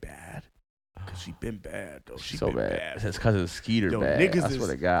Megan bad. Cause she been bad though. She so been bad. It's because of Skeeter Yo, bad. niggas I is- swear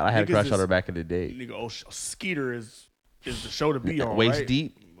to God. I had a niggas crush is- on her back in the day. Nigga, Skeeter is the show to be on. Waist right?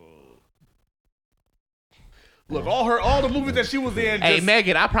 deep. Look, all the movies that she was in. Hey, just,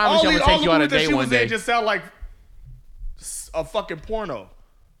 Megan, I promise you I'm all going to take the you on a movies that date she one was in day. just sound like a fucking porno.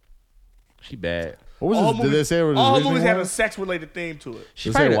 She bad. What was All his, did they say what his all reasoning movies have a was? sex related theme to it. She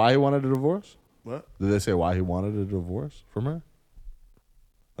Did they say probably- why he wanted a divorce? What? Did they say why he wanted a divorce from her?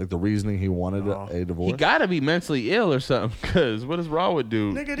 Like the reasoning he wanted a divorce? He got to be mentally ill or something, because what is wrong with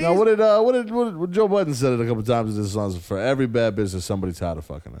dude? Nigga, Now, these, what Joe Budden said it a couple times in this song, for every bad bitch there's somebody tired of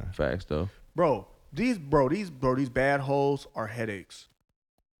fucking her. Facts, though. these bad hoes are headaches.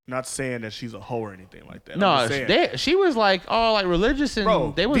 Not saying that she's a hoe or anything like that. I'm No, just saying. she was like all like religious and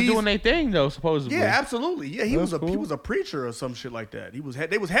Bro, they was these- doing their thing, though, supposedly. Yeah, absolutely. Yeah, he That's was cool. a preacher or some shit like that. They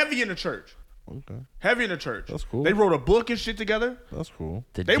was heavy in the church. Okay, Heavy in the church. That's cool. They wrote a book and shit together. that's cool.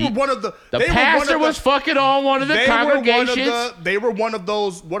 They were one of the. The they pastor were one was of the, fucking on one of the they congregations. They were one of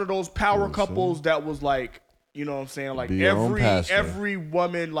those power couples that was like, you know what I'm saying? Like Be your own pastor. every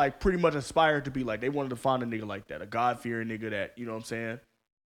woman like pretty much aspired to be like. They wanted to find a nigga like that, a God fearing nigga that, you know what I'm saying?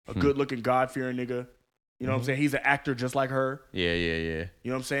 A good looking God fearing nigga. You know what I'm saying? He's an actor just like her. Yeah. You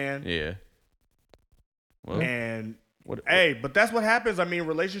know what I'm saying? Yeah. Well, And hey, but that's what happens. I mean,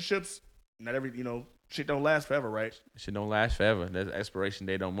 relationships, not every, shit don't last forever, right? shit don't last forever. There's an expiration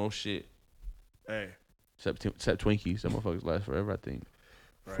date on most shit. Hey, Except Twinkies. Some motherfuckers last forever, I think.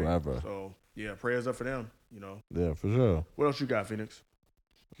 right? Forever. So yeah, prayers up for them. Yeah, for sure. What else you got, Phoenix?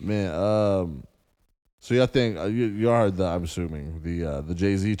 Man, So I think you heard the. I'm assuming the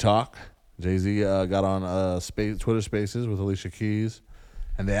Jay-Z talk. Jay-Z got on Twitter Spaces with Alicia Keys,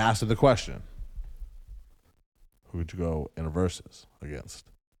 and they asked her the question: who would you go in a versus against?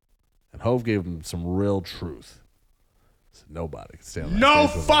 And Hov gave him some real truth. He said, nobody can stand on that No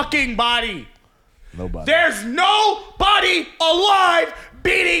stage with fucking body. him. Nobody. There's nobody alive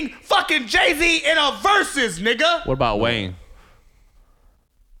beating fucking Jay-Z in a versus, nigga. What about Wayne?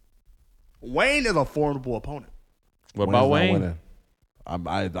 Wayne is a formidable opponent. What Wayne's about not Wayne? winning.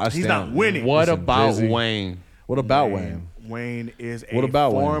 I stand. He's not winning. What Listen, about Jay-Z. Wayne? What about Wayne? Wayne is What a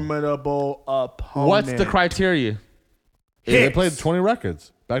about Wayne? formidable opponent. What's the criteria? They Hits. played 20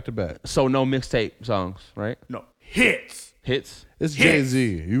 records back to back. So no mixtape songs, right? No, hits. Hits. It's Hits.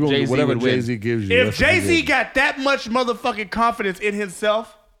 Jay-Z. You gonna Jay-Z whatever would win. Jay-Z gives you. If that's what you Jay-Z get. got that much motherfucking confidence in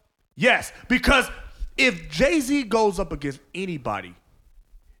himself, yes. Because if Jay-Z goes up against anybody,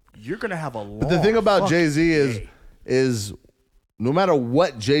 you're going to have a long But the thing about fucking Jay-Z day. is no matter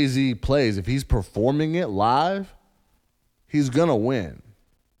what Jay-Z plays, if he's performing it live, he's gonna win.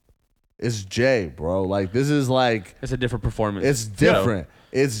 It's Jay, bro. Like this is like It's a different performance. it's different.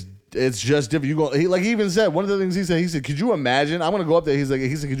 It's just different. You go. He even said one of the things he said. Could you imagine? I'm gonna go up there. He said,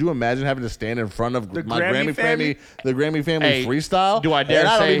 could you imagine having to stand in front of The my Grammy family? the Grammy family Hey, freestyle? do I dare and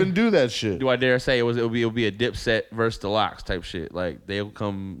I don't say- even do that shit. Do I dare say it'll be a Dipset versus the Locks type shit? Like they'll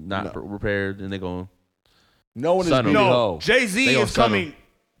come not prepared and they go. No one is Son of beating a- No, Ho. Jay-Z They gonna is stun coming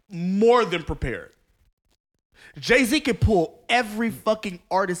more than prepared. Jay-Z can pull every fucking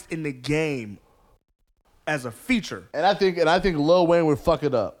artist in the game as a feature. And I think Lil Wayne would fuck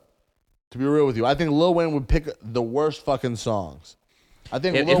it up. To be real with you, I think Lil Wayne would pick the worst fucking songs. I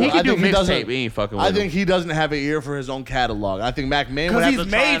think If Lil, he I can do think doesn't- mixtape, he ain't fucking with I him. think he doesn't have an ear for his own catalog. I think Mac Main would Because have he's to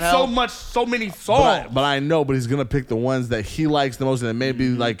try made and help. so many songs. But I know, but he's gonna pick the ones that he likes the most, and it may be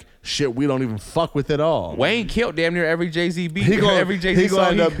like shit we don't even fuck with at all. Wayne killed damn near every Jay-Z beat. He gonna, every Jay-Z he song. gonna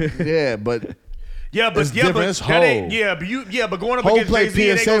end up, yeah, but It's different. It's that ain't, Ho. but going up Ho against play Jay-Z,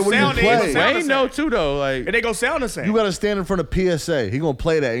 it ain't PSA, gonna what do you sound, it ain't gonna play? sound the Wayne same. know too though. Like It ain't gonna sound the same. you gotta stand in front of PSA. He gonna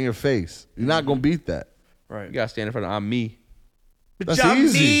play that in your face. You're not gonna beat that. right. you gotta stand in front of I'm me. That's I'm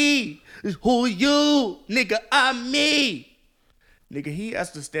easy. me. Who you, nigga? I'm me. Nigga, he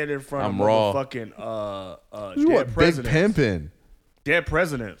has to stand in front I'm of raw. motherfucking You dead what? Big presidents. pimpin'. Dead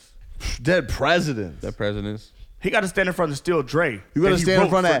presidents. Dead presidents. The presidents. He got to stand in front of Still Dre. You gotta that he stand in wrote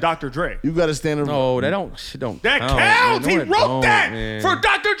front for of Dr. Dre. You gotta stand in No, that don't. That count, counts. man. He No, it wrote don't, that man. for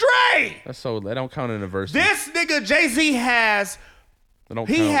Dr. Dre. That's so that don't count in the verse. This nigga Jay-Z has That don't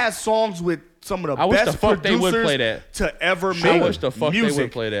he count. has songs with some of the I wish best the fuck they would producers play that. to ever Sure. make I wish the fuck they would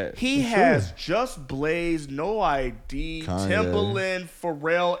music. play that. He has Just Blaze, No ID, Kanye. Timbaland,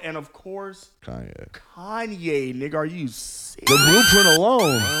 Pharrell, and of course Kanye. Kanye. Nigga, are you serious? The blueprint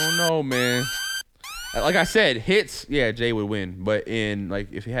alone. I don't know, man. Like I said, hits. Yeah, Jay would win. But in like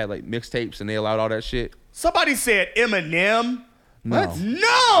if he had like mixtapes and they allowed all that shit. Somebody said Eminem. No.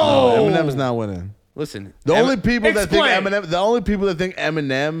 No. Eminem's not winning. Listen, The only people that think Explain. Eminem, the only people that think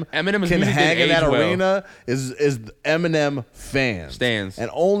Eminem His can music hang in didn't that age well. arena is Eminem fans. Stands. And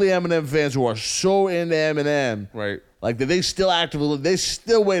only Eminem fans who are so into Eminem, right, like that they still actively, they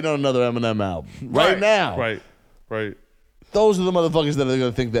still waiting on another Eminem album right now. right. Those are the motherfuckers that are going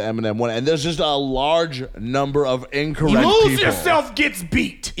to think that Eminem won. And there's just a large number of incorrect Lose people. yourself gets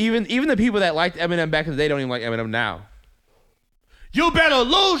beat. Even the people that liked Eminem back in the day don't even like Eminem now. You better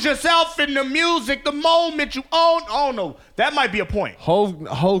lose yourself in the music the moment you own. Oh no, that might be a point.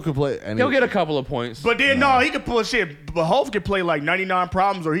 Hov could play. And He'll get a couple of points. But then no, he could pull shit. But Hov could play like 99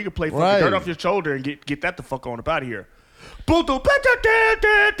 Problems, or he could play fucking Right. Dirt Off Your Shoulder and get that the fuck on up out of here. People people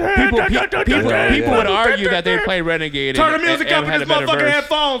would argue that they play Renegade. Turn the and music M up in had this a better motherfucking verse.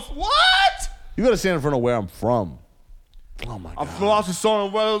 headphones. What? You got to stand in front of where I'm from. Oh my I'm God. from Austin,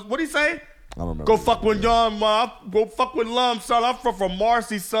 son. What do he say? I don't remember. Go fuck with Young, go fuck with Lum, son. I'm from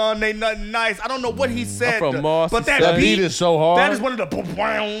Marcy, son. Ain't nothing nice. I don't know what he said. from Marcy, but that son. beat is so hard. That is one of the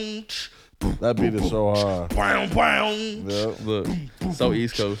That beat is so hard. Yeah. Look, so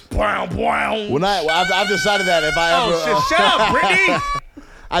East Coast. When I've decided that if I ever, Oh shit! Shut up, Brittany.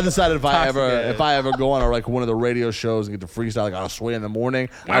 I decided Toxic if I ever go on like one of the radio shows and get to freestyle like on a sway in the morning,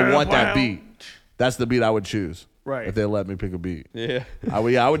 I want that beat. That's the beat I would choose. Right. If they let me pick a beat. Yeah. I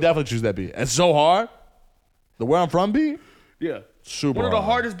would definitely choose that beat. It's so hard. The Where I'm From beat? Yeah. Super One of the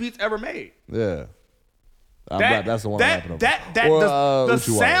hard. hardest beats ever made. Yeah. That's the one I'm rapping over. The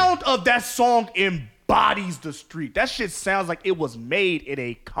Uchiwali. sound of that song embodies the street. That shit sounds like it was made in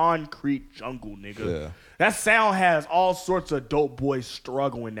a concrete jungle, nigga. Yeah. That sound has all sorts of dope boys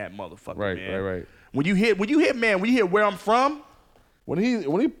struggle in that motherfucker, Right, man. right. When you hit Where I'm From, When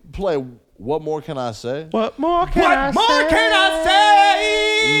he play What more can I say? What more can I What more say? can I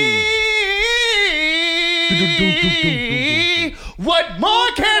say? What more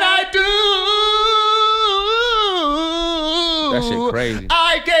can I do? That shit crazy.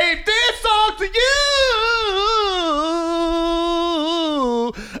 I gave this song to you.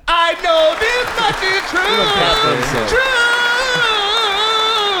 I know this much is true.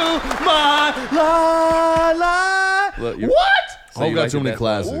 My la. Look, you- What? So I've you got like too it many that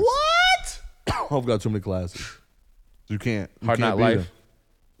classics. What? I've got too many classics. You can't. Hard can't Knock beat Life. them.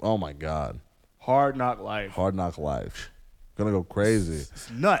 Oh my God. Hard Knock Life. Hard Knock Life. Gonna go crazy.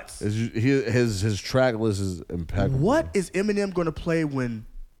 It's nuts. His track list is impeccable. What is Eminem going to play when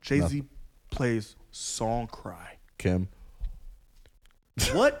Jay-Z plays Song Cry? Kim?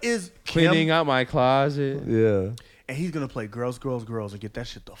 What is Kim? Cleaning out my closet. Yeah. And he's going to play Girls, Girls, Girls and get that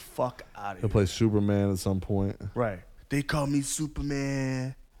shit the fuck out of He'll here. play Superman at some point. Right. They call me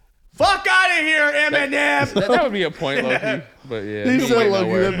Superman. Fuck out of here, Eminem. That would be a point, Loki. But yeah, He he said, went "Loki,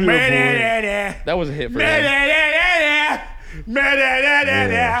 nowhere. that'd be a point." That was a hit for him. He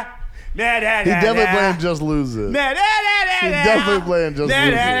definitely He definitely playing Just Lose It. He definitely playing Just Lose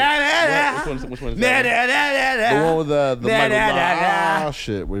It. Which one is that? The one with the Michael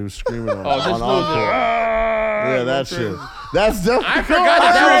shit where he was screaming on, Oh, Just on Lose It. Encore. Yeah, that shit. That's definitely. I forgot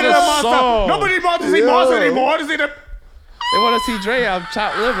that was a song. Nobody wants to see Monster anymore. To see the They want to see Dre out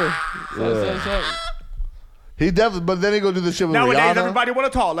chopped liver. So. He definitely, but then he go do the shit with Nowadays, Rihanna. everybody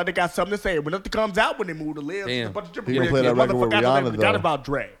want to talk like they got something to say. When nothing comes out, when they move to live, Damn. a bunch of He gonna play that record with Rihanna, Forgot though. about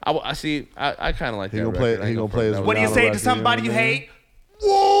Dre. I see. I kind of like He that. gonna play- record. I he ain't gonna front. play his That was- What do you Rihanna say to record, somebody you you know what I mean? hate?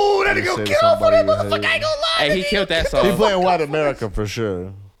 Whoa, that He nigga say kill to for somebody that you motherfucker. hate. I ain't gonna lie. Hey, he killed that song. He playing White America for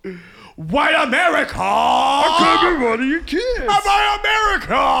sure. White America. I One of your kids. White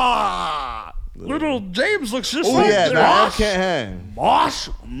America. Little James looks just Oh yeah, nah, I can't hang. Mosh.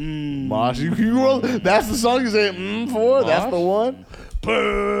 Mosh, you wrote, that's the song you say for? That's the one?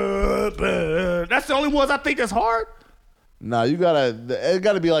 That's the only ones I think that's hard. Nah, it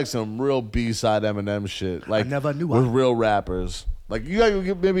gotta be like some real B-side Eminem shit. Like never knew with I- real rappers. Like you gotta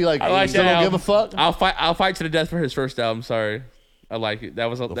get maybe like I like Still that Don't Give a album. Fuck? I'll fight to the death for his first album. Sorry, I like it. That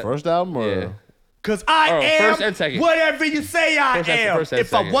was The first album or Yeah. Cause I am first and second. whatever you say I am. First and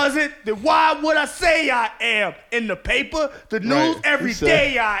If I second. wasn't, then why would I say I am? In the paper, the news, Right. every He said-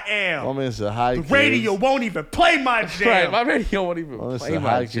 day I am. My man said hi The kids. radio won't even play my jam. Right, my radio won't even My man play said my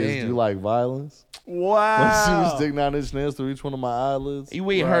hi kids. Do you jam. like violence? Wow. Let's see what's sticking 9-inch nails through each one of my eyelids.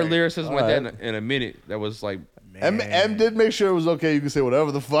 You ain't heard lyricism like Alright. that in a minute. That was like, M did make sure it was okay. You can say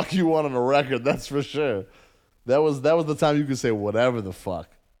whatever the fuck you want on a record. That's for sure. That was the time you could say whatever the fuck.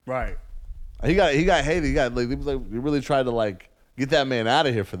 Right. He got hated. He really tried to like get that man out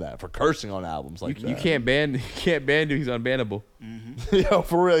of here for that, for cursing on albums like you that. can't ban dude. He's unbannable. Yo,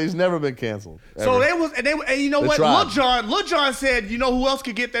 for real, he's never been canceled. So ever. and you know They what? tried. Lil Jon said, you know who else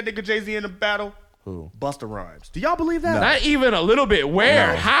could get that nigga Jay-Z in the battle? Who? Busta Rhymes. Do y'all believe that? Not even a little bit.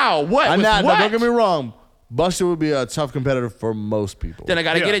 Where? How? What? I'm With not. what? Don't get me wrong. Busta would be a tough competitor for most people. Then I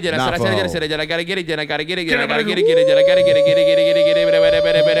gotta get it. Then I Not said for it. Then I Hov. said it. Then I gotta get it. Then I gotta get it. Then I gotta get it. Then I gotta get it.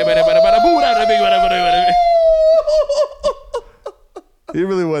 He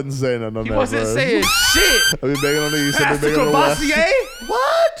really wasn't saying nothing on He that wasn't verse. saying shit. I've been begging on the east. I've Pastor been begging on the west. Cavassier?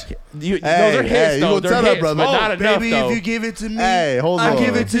 What? Those Hey, are hey, hits you though. gonna They're tell that, hits, brother. but Oh, not enough Baby, though. if you give it to me, Hey, hold I on.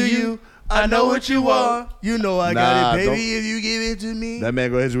 give it to you. I know what you want. You know I Nah, got it, don't- baby. If you give it to me. That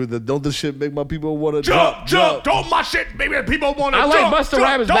man go hit you with the don't this shit make my people wanna Jump, don't my shit, baby. People want to I jump. like Busta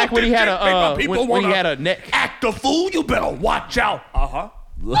Rhymes Don't back when he this had shit make my a people when he wanna had a neck. act a fool. You better watch out.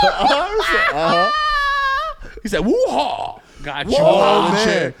 He said, "Woo haw, got you Whoa, all in man.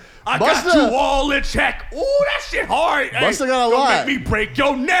 check." I got Busta- you all in check. Ooh, that shit hard. Hey, Busta got a don't lot. make me break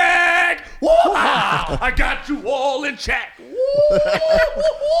your neck. Woo-ha. I got you all in check. Woo,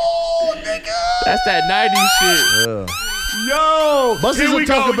 nigga. That's that '90s shit. Yo, Busta's here a we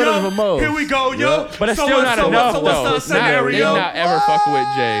tough go, competitor yo. for most. Here we go, yo. Yeah. But it's So still what, not so what, enough so what's though. the They scenario? not ever fucking with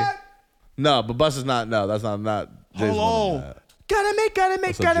Jay. No, but Busta's not. No, that's not. Jay's Hold one of on. that. Gotta That's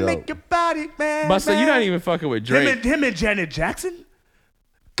a make joke. your body, man. Busta, you're not even fucking with Drake. Him and Janet Jackson.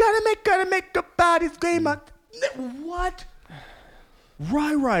 Gotta make your body scream out. What?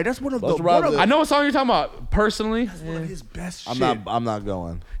 Right. That's one of Busta the Rhymes one of, I know what song you're talking about. Personally, one of his best I'm shit. not. I'm not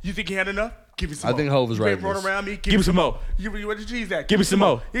going. You think he had enough? Give me some I more. think Hov is You right been in run this. around me. Give me some more. Where the cheese at? Give me some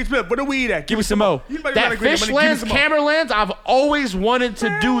more. Where the weed at? Give me some more. You better That run agree to money. Give me Fishlands, some more. Camerlands, I've always wanted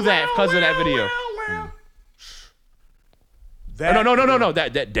to do that because of that video. That, No.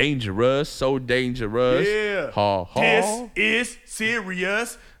 That dangerous, so dangerous. Yeah. Ha ha. This is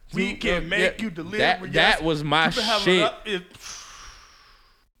serious. We can make you delirious. That was my You can have it shit. up.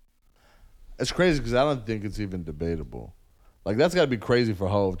 It's crazy because I don't think it's even debatable. Like that's got to be crazy for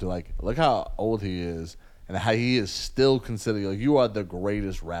Hov to like look how old he is and how he is still considered like you are the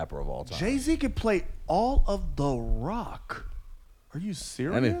greatest rapper of all time. Jay-Z can play all of The Rock. Are you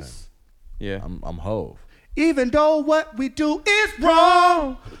serious? Anything. Yeah. I'm Hov. Even though what we do is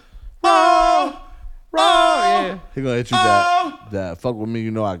wrong. Wrong. Yeah. He gonna hit you that fuck with me,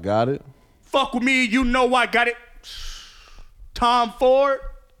 you know I got it. Fuck with me, you know I got it. Tom Ford.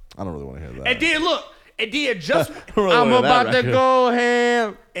 I don't really want to hear that. And then look, and then just I'm about to go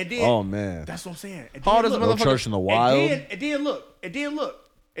ham. and then Oh man. that's what I'm saying. And All then this look, No Church in the Wild. And then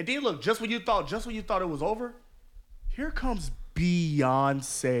look, just when you thought it was over, here comes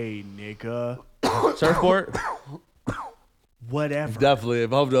Beyonce, nigga. Surfboard. Whatever. Definitely, if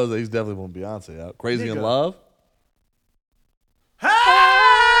Hov does that, he's definitely pulling Beyonce out. Crazy in Nigga. Love.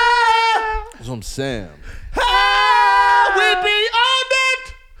 Ah! That's what I'm saying. Ah! We be on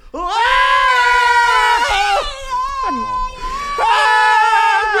it. Ah!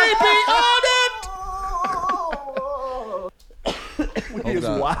 Ah! We be on it. We is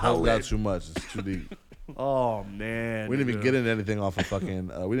Hov got wild. too much. It's too deep. Oh man. We didn't even nigga. get into anything off of fucking.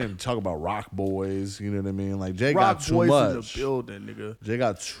 We didn't even talk about Rock Boys. You know what I mean? Like Jay Rock got too Boys much. in the building, nigga. Jay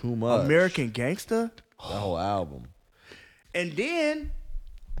got too much. American Gangster. That whole album. And then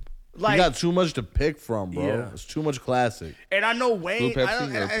You like got too much to pick from, bro. Yeah. It's too much classic. and I know Wayne Blue I Pepsi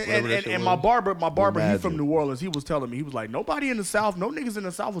don't- or whatever that shit and was. my barber, he Magic. from New Orleans. He was telling me, he was like, nobody in the South, no niggas in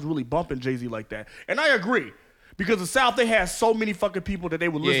the South was really bumping Jay-Z like that. And I agree. Because the South, they had so many fucking people that they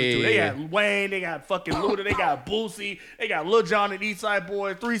would listen to. They Yeah. had Wayne, they got fucking Luda, they got Boosie, they got Lil Jon and Eastside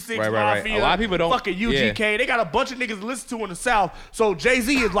Boy, 3-6 Right. Mafia. A lot of people don't- Fucking UGK. yeah. They got a bunch of niggas to listen to in the South. So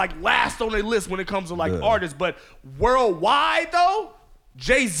Jay-Z is like last on their list when it comes to like Yeah. artists. But worldwide though,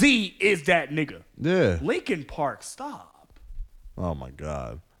 Jay-Z is that nigga. Yeah. Linkin Park, stop. Oh my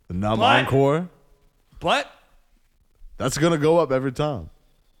God. The Numb But- Encore. But That's gonna go up every time.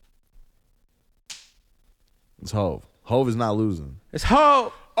 It's Hov. Hov is not losing. It's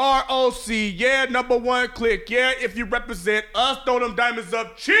Ho. ROC, yeah, number one click. Yeah, if you represent us, throw them diamonds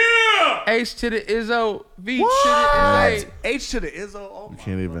up. Cheer! H to the Izzo. V What? to the H to the Izzo. Oh my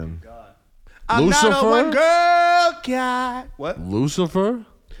Can't even. God. I'm not Lucifer? a one girl guy. What? Lucifer.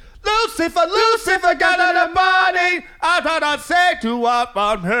 Lucifer got on the body. I thought I'd say to up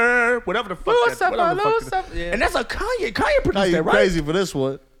on her. Whatever the fuck. Lucifer, whatever the fuck Lucifer, yeah. And that's a Kanye. Kanye Now produced you that, right? crazy for this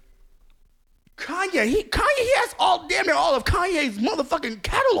one. Kanye, he has damn near all of Kanye's motherfucking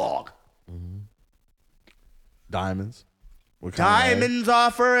catalog. Diamonds. With Kanye. Diamonds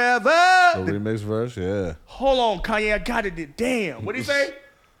are forever. The remix verse, yeah. Hold on, Kanye, I got it. Damn. What did he say?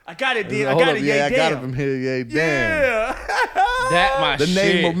 I got it, I Hold got up, it, yeah, yeah, I damn. got it from here, yeah, damn. Yeah. That my The shit.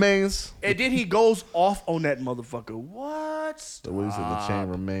 name remains. And then he goes off on that motherfucker. What? The way he said the chain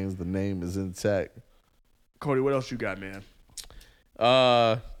remains, the name is intact. Cody, what else you got, man?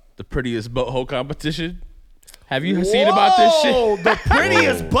 The prettiest butthole competition. Have you seen about this Whoa, shit? the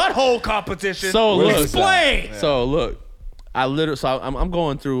prettiest butthole competition. So look, Explain. So look, I'm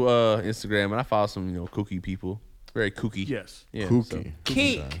going through Instagram and I follow some kooky people, very kooky. Yes. Yeah, Kooky.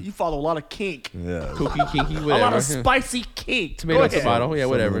 Kink. You follow a lot of kink. Yeah. Kooky, kinky, whatever. A lot of spicy kink. Tomato, Go ahead. tomato, yeah,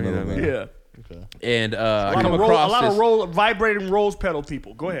 whatever. Something You know what I mean? Yeah. And A I lot come of across this. vibrating rose petal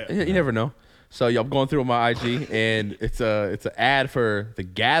people. Go ahead. You never know. So I'm going through my IG and it's an ad for the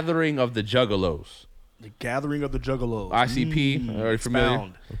Gathering of the Juggalos. The Gathering of the Juggalos. ICP, are you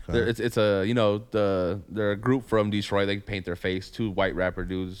familiar? expound. It's a they're a group from Detroit. They paint their face. 2 white rapper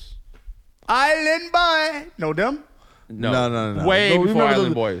dudes. Island Boy. Know them? No. Way No, before remember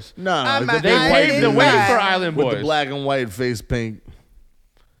Island the- Boys. No, I'm the a They Island paved the Boy. way for Island with Boys. the black and white face paint.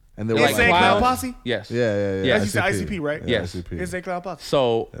 And they were Insane like, Clown Clowns? Posse? Yes. Yeah. Yeah. That's ICP, right? Yeah, Yes. ICP. Insane Clown Posse.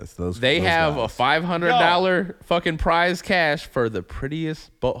 So Yes, those have guys. a $500 fucking prize cash for the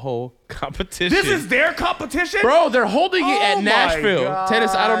prettiest butthole competition. This is their competition? Bro, they're holding it Oh at my Nashville. God.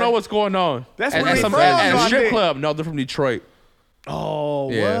 Tennis, I don't know what's going on. That's at, where at they some from, at a I strip think. club. No, they're from Detroit.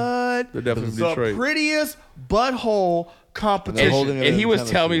 Oh, Yeah. what? They're definitely from The Detroit. prettiest butthole competition. They're holding it And he in was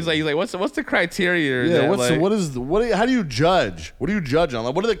Tennessee. telling me, he's like, what's the criteria? Yeah, that, how do you judge? What do you judge on?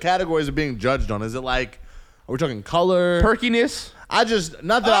 Like, what are the categories of being judged on? Is it like, are we talking color? perkiness? I'm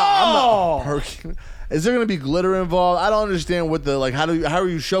not Oh. perky. Is there gonna be glitter involved? I don't understand what the how are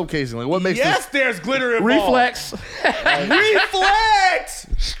you showcasing? Like, what makes Yes, there's glitter involved. Reflex. Reflex.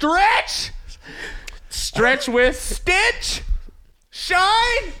 Stretch. Stretch with Stitch.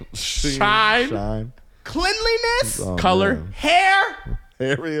 Shine. this shine. Cleanliness. Oh, Color. man. Hair.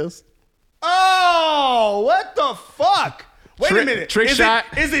 Areas. Oh, what the fuck? Wait a Trick- minute. trick is shot.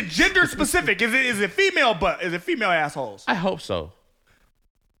 Is it gender specific? Is it female butt? Is it female assholes? I hope so.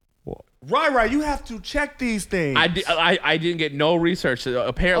 Right. You have to check these things. I didn't get no research.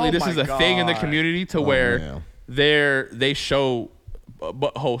 Apparently, Oh this my is a thing in the God. community to where they show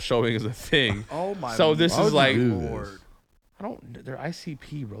butthole showing is a thing. Oh my. So this is like, Lord. I don't. They're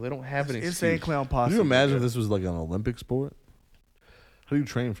ICP, bro. They don't have an Insane excuse. clown posse. Can you imagine if this was like an Olympic sport? How do you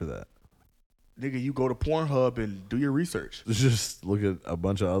train for that? Nigga, you go to Pornhub and do your research. Just look at a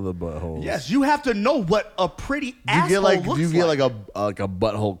bunch of other buttholes. Yes, you have to know what a pretty Do you asshole get like looks do you get like. like a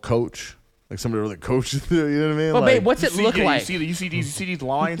butthole coach? Like somebody really coaches you, you know what I mean? But like, babe, what's it look like? You see these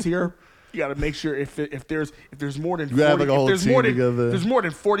lines here? You got to make sure if there's more than 40, You have like a whole if there's team more than together. there's more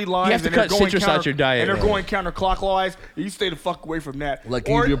than 40 lines, have to and they're cut going citrus out your diet, and they're right. going counterclockwise. You stay the fuck away from that. Like,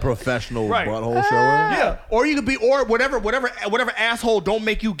 can you be a professional Right. butthole shower? Yeah, or you could be whatever asshole don't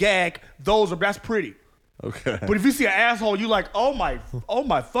make you gag. That's pretty. Okay. But if you see an asshole, you like, oh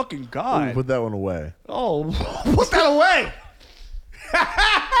my fucking god. Put that one away. Oh, put that away.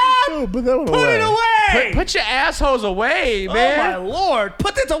 Oh, put that one Put away. it away. Put your assholes away, Oh man. my lord!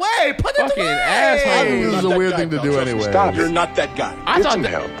 Put this away! Put this Fucking away! asshole. I think this is a weird thing to do anyway. Stop. You're not that guy. I thought some that,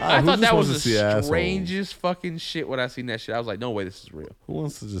 help. I Who thought just that wants was to see the assholes? strangest fucking shit when I seen that shit. I was like, no way, this is real. Who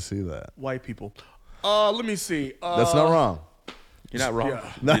wants to just see that? White people. Let me see. That's not wrong. You're not wrong.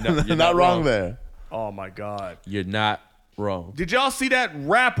 yeah. You're Not wrong there. Oh my god! You're not wrong. Did y'all see that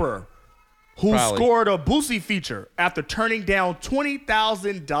rapper who Probably. scored a Boosie feature after turning down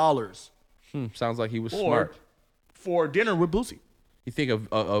 $20,000 Sounds like he was smart. for dinner with Boosie? You think a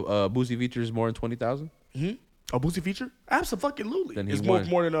Boosie feature is more than 20,000? A Boosie feature? Absolutely. Then he it's won.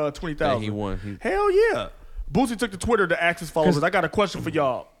 more than 20,000. Then he won. Hell yeah! Boosie took to Twitter to ask his followers. I got a question for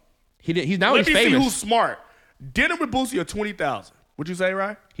y'all. He did. Now Let he's me see famous. who's smart. Dinner with Boosie or 20,000? Would you say,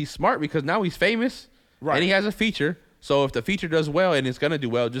 right? He's smart because now he's famous, Right. and he has a feature. So if the feature does well, and it's gonna do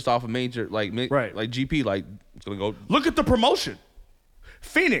well, just off a major like Right. like GP, like it's gonna go. Look at the promotion.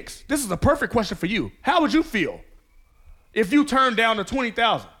 Phoenix, this is a perfect question for you. How would you feel if you turned down the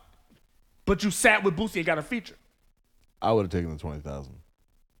 20,000, but you sat with Boosie and got a feature? I would have taken the 20,000.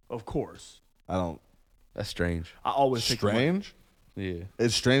 Of course. I don't. That's strange. I always take the money. Strange? Yeah,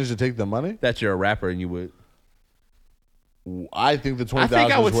 It's strange to take the money? that you're a rapper and you would. I think the 20,000 I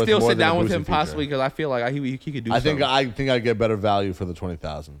think I would is worth still more sit than a down with Boosie him possibly feature. because I feel like he could do. I think something. I get better value for the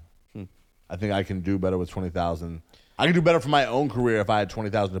 20,000. I think I can do better with 20,000. I can do better for my own career if I had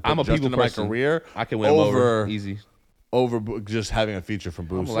 20,000 to put I'm a just people into person. my career. I can win him over easy. Just having a feature from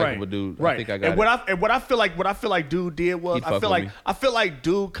Boosie. I'm like a dude. Right. I think I got what I feel like dude did was He'd fuck with me. I feel like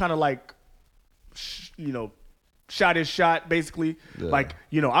dude kind of like shot his shot basically. Like,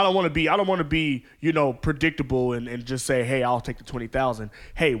 I don't want to be, predictable and just say, "Hey, I'll take the 20,000."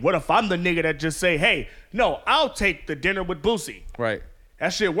 Hey, what if I'm the nigga that just say, "Hey, no, I'll take the dinner with Boosie." right.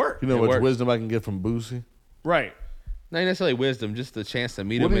 That shit worked. You know It what worked. wisdom I can get from Boosie? Right. Not necessarily wisdom, just the chance to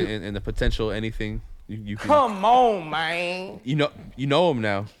meet What him do you- and the potential anything you can. Come on, man. You know him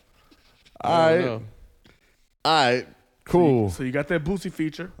now. All I right. don't know. All right. Cool. So you got that Boosie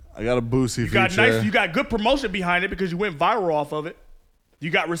feature. I got a Boosie You got good promotion behind it because you went viral off of it. You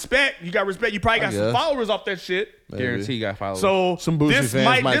got respect. You probably got some guess. followers off that shit. Maybe. Guarantee you got followers. So Some Boosie this fans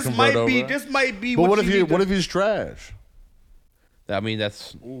might might this convert might be over. this might be. But what you need if he's trash? I mean, then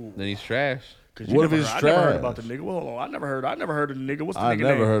he's trash. to- what if never he's heard- I never heard trash? about the nigga. Well, hold on. I never heard of the nigga. What's the I nigga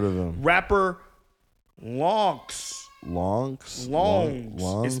never name? heard of him. Rapper Lonks. Longs?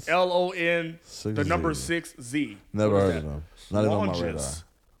 Longs. It's LON. Six The number Z. 6Z. Never What is heard that? of him. Not even on my radar. Lounges.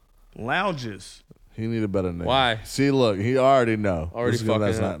 Lounges. He need a better name. Why? See, look, he already know. Already This is gonna-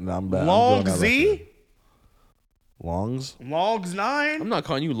 fucking that's up. not, I'm bad. Long I'm doing that Z? right there. Longs? Longs 9? I'm not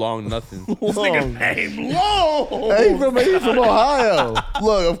calling you long nothing. This nigga name Long. Hey, he from Ohio.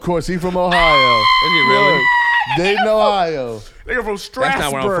 Look, of course, he from Ohio. Is it really? Look, Dayton, Ohio. Nigga from Strasburg.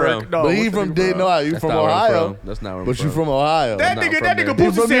 That's not where I'm from. No, But he what's the from nigga Dayton, Ohio. You That's from not where I'm Ohio. from. That's not where I'm But you from. from Ohio. That not nigga from there.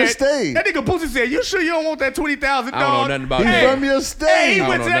 Boosie He from your said. state. That nigga Boosie said, "You sure you don't want that 20,000, I don't know dog?" nothing about He's that. from your Hey, state. he I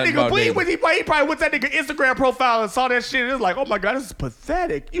went don't to know that nothing nigga. about He Dayton. probably went to that nigga Instagram profile and saw that shit. And it was like, "Oh my god, this is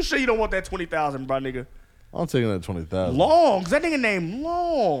pathetic." You sure you don't want that 20,000, bro, nigga? I'm taking that 20,000. Longs. That nigga named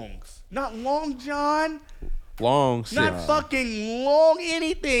Longs, not Long John, Long shit. not fucking Long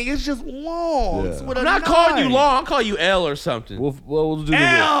anything. It's just Longs. Yeah. With a I'm not calling you 9. long. I'm calling you L or something. We'll do the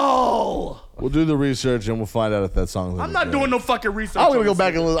L. we'll do the research and we'll find out if that song's. I'm not doing no fucking research. I'm gonna on go this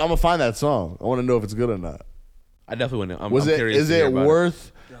back nigga. and listen. I'm gonna find that song. I want to know if it's good or not. I definitely wouldn't. I'm Was it? curious Is to hear it about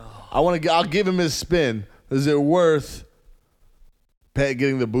worth? I want to. I'll give him his spin. Is it worth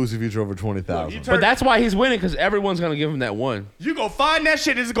getting the Boosie feature over 20,000? But that's why he's winning because everyone's gonna give him that one. You go find that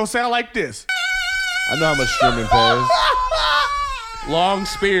shit. It's gonna sound like this. I know how much streaming pays. Long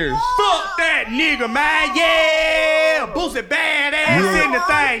spears. Fuck that nigga, man. Yeah. Boosie badass in the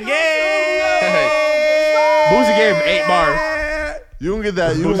thing. Yeah. Boosie gave him 8 bars. You gonna get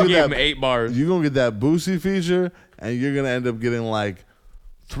that? You Boosie gonna gave get him that? 8 bars. You gonna get that Boosie feature, and you're gonna end up getting like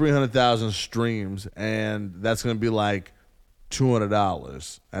 300,000 streams, and that's gonna be like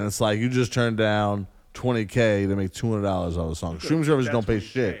 $200. And it's like you just turned down $20K to make $200 off a song. Stream service don't pay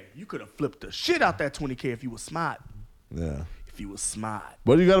shit. You could have flipped the shit out that $20K if you was smart. Yeah. If you was smart.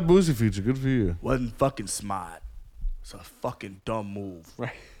 But you got a Boosie feature. Good for you. Wasn't fucking smart. It's a fucking dumb move.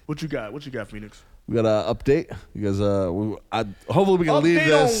 Right. What you got? What you got, Phoenix? We got an update. You guys, hopefully we can leave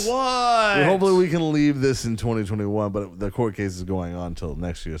this. On what? Hopefully we can leave this in 2021, but the court case is going on until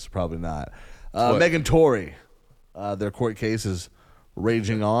next year, so probably not. Meg and Tory, their court case is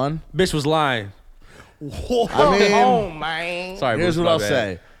raging on. Bitch was lying. I mean, man. Sorry, here's Boosie, what my I'll bad.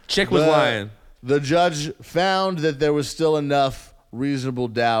 say. Chick was lying. The judge found that there was still enough reasonable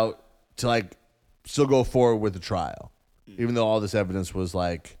doubt to like still go forward with the trial, even though all this evidence was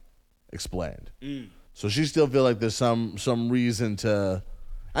like explained. So she still feel like there's some reason to.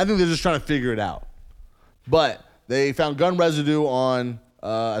 I think they're just trying to figure it out. But they found gun residue on.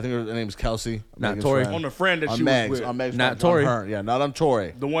 I think her name is Kelsey. Not Megan's Tory. friend. On the friend that on she Meg's, was with. on Meg's Not friend, Tory. on her. Yeah, not on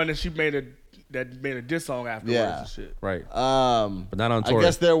Tory. The one that she made a diss song afterwards and shit. Right. But not on I Tory.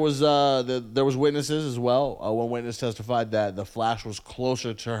 guess there was witnesses as well. One witness testified that the flash was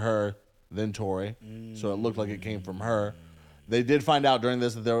closer to her than Tory, so it looked like it came from her. They did find out during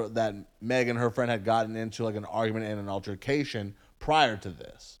this that Meg and her friend had gotten into like an argument and an altercation prior to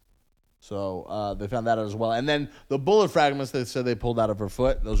this. So they found that out as well. And then the bullet fragments they said they pulled out of her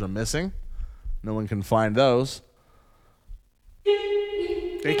foot, those are missing. No one can find those.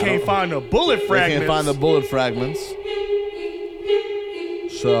 They can't find the bullet fragments. They can't find the bullet fragments.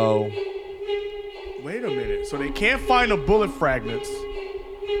 So Wait a minute. So they can't find the bullet fragments.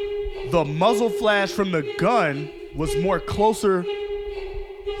 The muzzle flash from the gun was more closer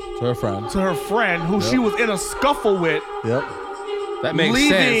to her friend. to her friend, who she was in a scuffle with, Yep. That makes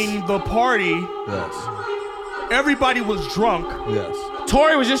leaving sense. the party. Yes. Everybody was drunk. Yes.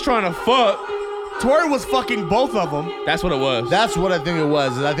 Tory was just trying to fuck. Tory was fucking both of them. That's what it was. That's what I think it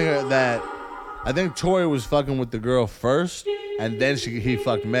was. And I think Tory was fucking with the girl first, and then he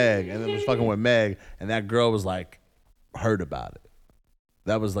fucked Meg, and then was fucking with Meg, and that girl was like heard about it.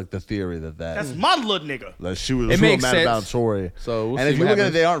 That was like the theory That's my little nigga. that she was It real makes mad sense. about Tory. So we'll and see if you what look at it,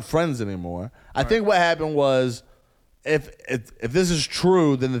 happens. they aren't friends anymore. I think what happened was, if this is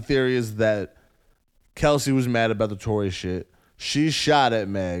true, then the theory is that Kelsey was mad about the Tory shit. She shot at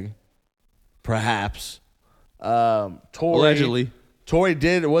Meg, perhaps. Tory Allegedly. Tory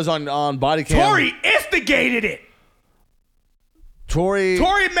was on body cam. Tory instigated it. Tory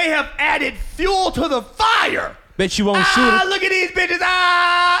Tory may have added fuel to the fire. Bet you won't shoot him. Look at these bitches.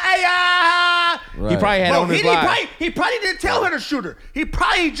 Hey, Right. He probably had Bro, on his live. he probably didn't tell her to shoot her. He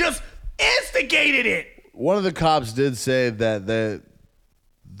probably just instigated it. One of the cops did say that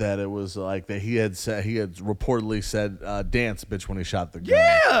it was like that he had reportedly said dance bitch when he shot the gun.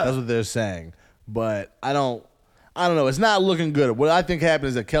 Yeah. That's what they're saying. But I don't know. It's not looking good. What I think happened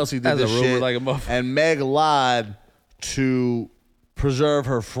is that Kelsey did That's a this rumor shit like a motherfucker. and Meg lied to preserve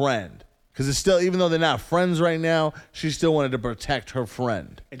her friend. Because it's still, even though they're not friends right now, she still wanted to protect her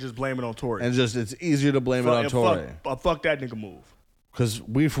friend. And just blame it on Tory. And it's easier to blame it on Tory. Fuck that nigga move. Because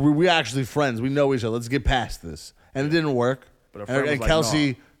we're actually friends. We know each other. Let's get past this. And it didn't work. But her friend was And like,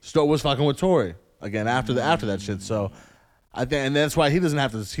 Kelsey still was fucking with Tory again after that shit. So I think, and that's why he doesn't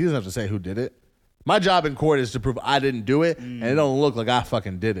have to say who did it. My job in court is to prove I didn't do it, and it don't look like I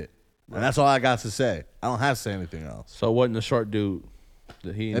fucking did it. And that's all I got to say. I don't have to say anything else. So it wasn't the short dude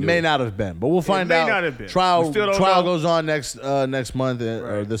that he It may not have been, but we'll find may out. not have been. Trial We still don't trial know. goes on next month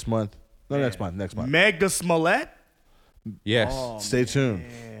or this month. No, next month. Next month. Meg the Smollett? Yes. Stay tuned.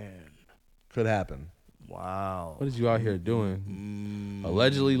 Could happen. Wow. What is you out here doing?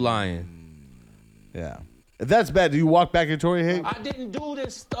 Allegedly lying. Yeah. If that's bad, do you walk back your Tory hate? I didn't do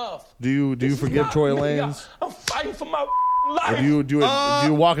this stuff. Do you forgive Not Tory me. Lanez? I'm fighting for my Or life. do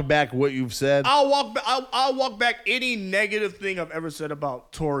you walk it back what you've said? I'll walk back any negative thing I've ever said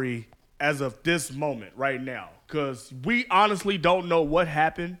about Tory as of this moment right now, because we honestly don't know what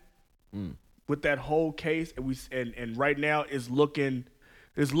happened with that whole case, and right now it's looking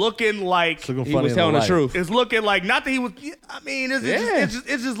like It's looking He funny was in telling the light. truth. it's looking like not that he was. I mean, it's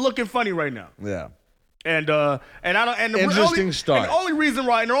just looking funny right now. Yeah. And I don't. And the Interesting only, start. And the only reason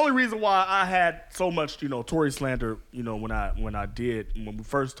why I had so much, Tory slander, when we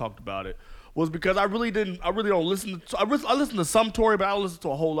first talked about it, was because I really don't listen to. I listen to some Tory, but I don't listen to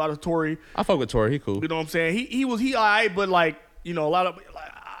a whole lot of Tory. I fuck with Tory. He cool. You know what I'm saying? He alright, but like you know, a lot of.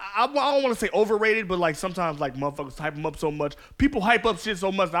 I don't want to say overrated, but like sometimes like motherfuckers hype him up so much. People hype up shit so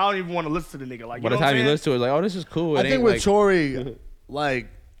much that I don't even want to listen to the nigga. Like, By the time you listen to it, like, oh, this is cool. I think with Tory, like,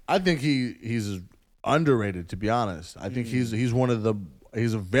 I think he's underrated, to be honest. I think he's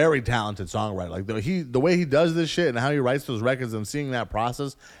a very talented songwriter. Like the way he does this shit and how he writes those records and seeing that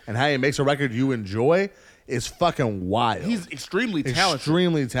process and how he makes a record you enjoy is fucking wild. He's extremely talented.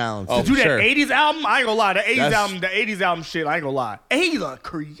 Extremely talented. To do that 80s album, I ain't gonna lie. The 80s album shit, I ain't gonna lie. And he's a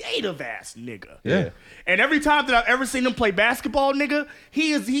creative ass nigga. Yeah. And every time that I've ever seen him play basketball, nigga,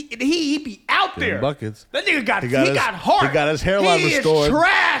 he be out there. Buckets. That nigga got heart. He got his hairline restored. He is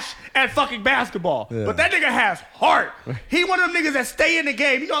trash at fucking basketball. Yeah. But that nigga has heart. He one of them niggas that stay in the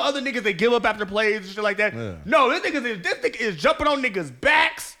game. You know other niggas that give up after plays and shit like that? Yeah. No, this nigga is jumping on niggas'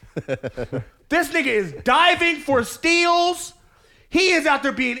 backs. This nigga is diving for steals. He is out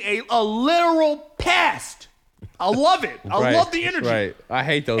there being a literal pest. I love it. I love the energy. Right. I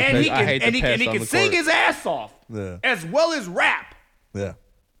hate those. And he I hate can, the and pests he on can the sing court. his ass off as well as rap. Yeah.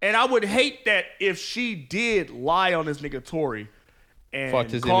 And I would hate that if she did lie on this nigga Tory and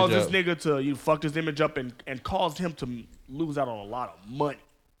Fucked his caused image this nigga to fucked his image up and caused him to lose out on a lot of money.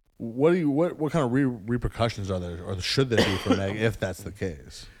 What kind of repercussions are there, or should there be for Meg if that's the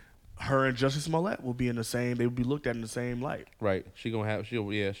case? Her and Justice Smollett will be in the same. They will be looked at in the same light. Right. She gonna be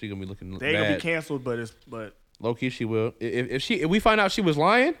looking They ain't bad. gonna be canceled, but Low key, she will. If we find out she was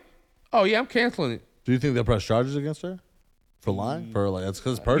lying, oh yeah, I'm canceling it. Do you think they'll press charges against her for lying? For like, it's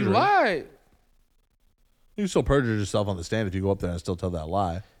because perjury. You lied. You still perjure yourself on the stand if you go up there and still tell that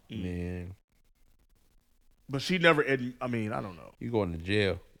lie. Man, but she never. I mean, I don't know. you going to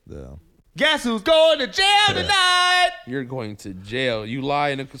jail. Yeah. Guess who's going to jail tonight? You're going to jail. You lie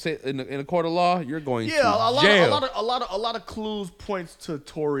in a court of law. You're going to Yeah, jail. a lot of clues points to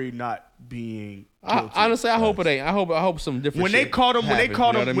Tory not being guilty. Honestly, I hope it ain't. I hope some different. When shit they caught him, happens,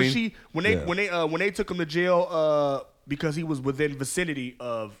 when they took him to jail because he was within vicinity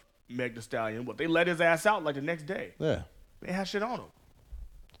of Meg Thee Stallion, they let his ass out like the next day. Yeah. They had shit on him.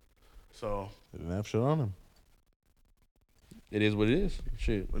 So They didn't have shit on him. It is what it is.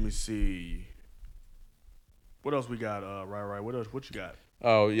 Shit. let me see. What else we got? Right. What else? What you got?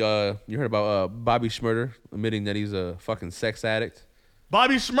 Oh, you heard about Bobby Shmurda admitting that he's a fucking sex addict?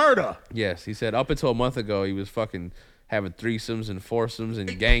 Bobby Shmurda. Yes, he said up until a month ago he was fucking having threesomes and foursomes and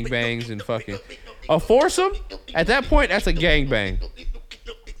gangbangs and fucking a foursome. At that point, that's a gangbang.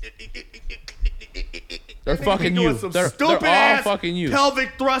 They're fucking doing you. some They're stupid all ass fucking you.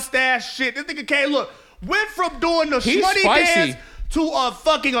 pelvic thrust ass shit. This nigga came went from doing the He's shmoney spicy. dance to a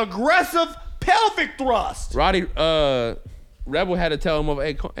fucking aggressive pelvic thrust. Roddy Rebel had to tell him,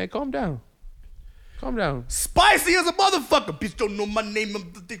 hey, calm down. Calm down. Spicy as a motherfucker. Bitch don't know my name.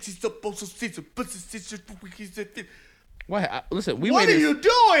 I'm the thing she's supposed to see. What? Listen, we What waited. are you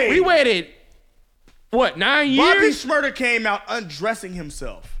doing? We waited. What? 9 Bobby years? Shmurda came out undressing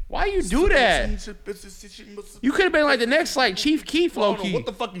himself. Why you do that? You could have been like the next like Chief Keef, I low don't know key. what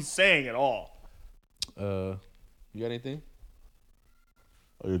the fuck he's saying at all. You got anything?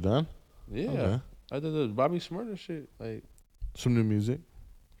 Oh, you're done? Yeah. Okay. I did the Bobby Shmurda shit. Like, Some new music.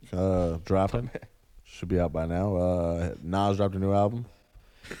 Dropping. Should be out by now. Nas dropped a new album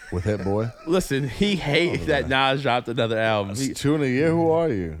with Hit Boy. listen, he hates that Nas dropped another album. It's 2 in a year. Who are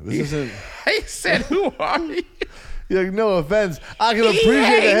you? This isn't. He said, "Who are you?" Like, no offense. I can appreciate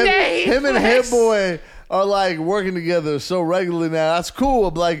that him and Hit Boy are like working together so regularly now. That's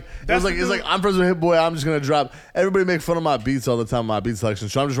cool. But like, it's like I'm friends with Hit Boy. I'm just gonna drop. Everybody make fun of my beats all the time, my beat selection.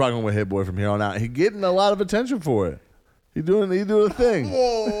 So I'm just rocking with Hit Boy from here on out. He getting a lot of attention for it. He doing a thing. He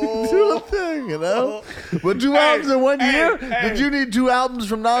doing a thing, you know. But 2 albums in 1 year. Did you need 2 albums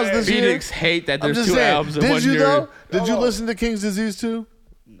from Nas this year? Phoenix hate that I'm there's just 2 saying. albums in 1 Did you year. though? Did you listen to King's Disease too?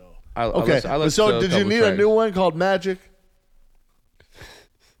 Okay. I listened to So a did you couple need tracks. a new one called Magic?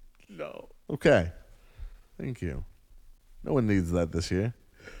 No. Okay. Thank you. No one needs that this year.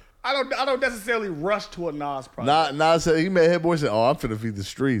 I don't necessarily rush to a Nas project. Nas said he made Hit Boy say, "Oh, I'm finna feed the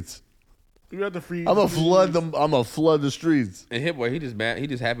streets. You have to free. I'm gonna flood them. I'm gonna flood the streets." And Hit Boy, he just mad. He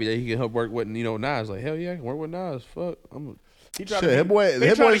just happy that he can help work with Nas. Like, hell yeah, I can work with Nas. Fuck, He tried Shit, to Hit Boy. they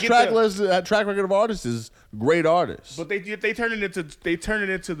Hit trying to Boy's get track the- list, track record of artists is great artists. But they turn it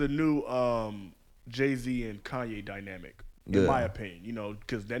into the new Jay-Z and Kanye dynamic, in my opinion.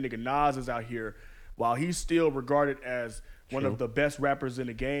 Because that nigga Nas is out here, while he's still regarded as one of the best rappers in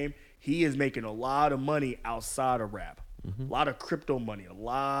the game, he is making a lot of money outside of rap. A lot of crypto money, a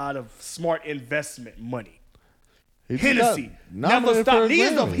lot of smart investment money. He just Hennessy got never nominated for stop. a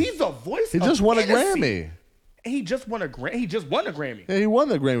Grammy. He's a voice. He of just won a Hennessy. Grammy. And he just won a Grammy. Yeah, he won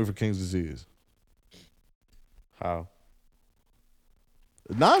the Grammy for King's Disease. how?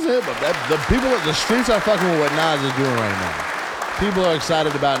 Nas is, but the streets are fucking with what Nas is doing right now. People are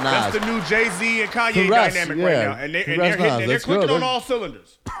excited about Nas. That's the new Jay-Z and Kanye Congrats, dynamic yeah. right now. And they're Congrats, hitting, Nas. and they're Let's clicking go. on all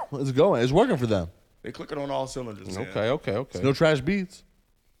cylinders. It's going. It's working for them. They're clicking on all cylinders. man. Okay. No trash beats.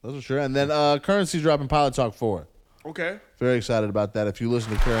 That's for sure. And then Currency dropping Pilot Talk 4. Okay. Very excited about that. If you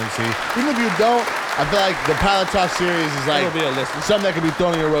listen to Currency, even if you don't, I feel like the Pilot Talk series is like It'll be a listen. something that can be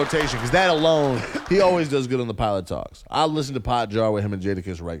thrown in your rotation because that alone, he always does good on the Pilot Talks. I listen to Pot Jar with him and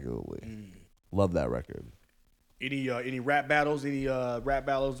Jadakiss regularly. Love that record. Any rap battles? Any rap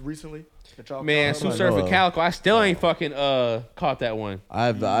battles recently? That y'all Man, caught up? Sue Surf and Calico, I still ain't fucking caught that one.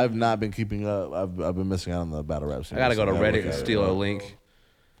 I've not been keeping up. I've been missing out on the battle rap scene. I gotta go to So Reddit look and at it. steal a link.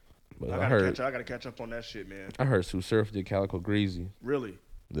 But I gotta catch up on that shit, man. I heard Sue Surf did Calico Greasy. Really?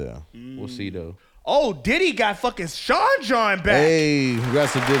 Yeah. We'll see though. Oh, Diddy got fucking Sean John back. Hey,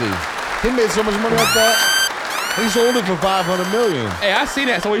 congrats to Diddy. He made so much money off that. He sold it for $500 million. Hey, I seen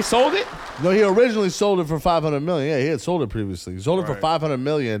that. So he sold it? No, he originally sold it for $500 million. Yeah, he had sold it previously. He sold it for $500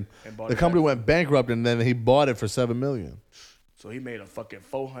 million. bought The it company back. went bankrupt, and then he bought it for $7 million. So he made a fucking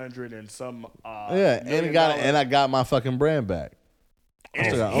 400 and some. Yeah, and $1 million. I got my fucking brand back. And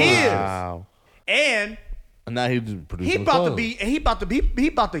still got it's his. Wow. And And now he's producing. he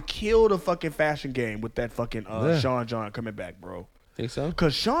about to kill the fucking fashion game with that fucking Yeah. Sean John coming back, bro. Think so?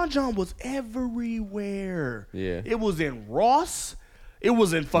 Cause Sean John was everywhere. Yeah. It was in Ross. It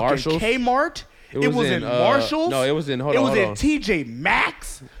was in fucking Marshalls. Kmart. It was in Marshalls. no, it was in- hold It on, was hold in on. TJ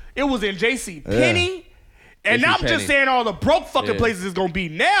Maxx. It was in JC Penney. And now I'm JCPenney. just saying all the broke fucking Yeah. places it's gonna be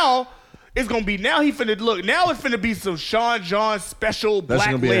now. It's gonna be now. He finna look. Now it's finna be some Sean John special That's black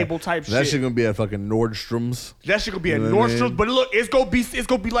gonna be label type That shit. shit gonna be at fucking Nordstrom's. That shit gonna be at You know what I Nordstrom's, mean? but look, it's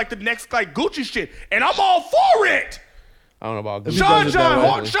gonna be like the next like Gucci shit, and I'm all for it. I don't know about Gucci. Sean does it John, that way.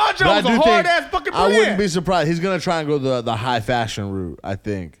 hard, Sean But John I was a do hard think- ass fucking I brand. wouldn't be surprised. He's gonna try and go the high fashion route. I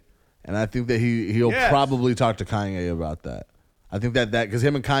think, and I think that he'll Yes. probably talk to Kanye about that. I think that because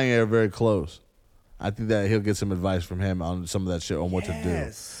him and Kanye are very close. I think that he'll get some advice from him on some of that shit on what to do.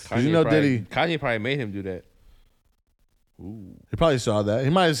 Yes. 'Cause you know, Kanye Diddy, probably made him do that. he probably saw that. He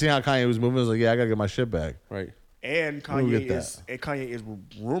might have seen how Kanye was moving. He was like, yeah, I gotta get my shit back. Right. And We'll get Kanye is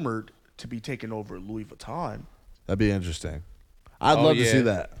rumored to be taking over Louis Vuitton. That'd be interesting. I'd Oh, love to yeah. see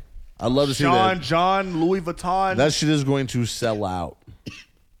that. I'd love to see Sean that. John, Louis Vuitton. That shit is going to sell out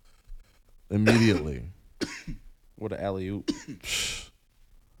immediately. What a alley oop.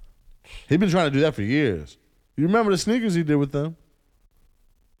 He's been trying to do that for years. You remember the sneakers he did with them?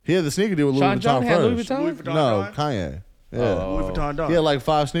 He had the sneaker deal with Louis Sean Vuitton John first. had Louis Vuitton? Louis Vuitton No, Don? Kanye. Yeah. Louis Vuitton Don. He had like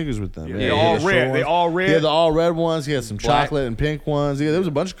 5 sneakers with them. Yeah, Yeah, they he all had the red. short They ones. all red. He had the all red ones. He had some Black. chocolate and pink ones. Yeah, there was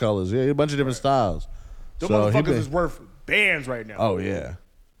a bunch of colors. Yeah, he had a bunch of different styles. The So he motherfuckers been- is worth bands right now. Oh yeah,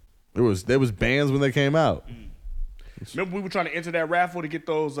 there was bands when they came out. Remember we were trying to enter that raffle to get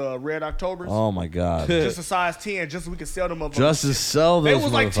those Red Octobers? Oh my god, Just a size 10, just so we could sell them up. just to sell those. It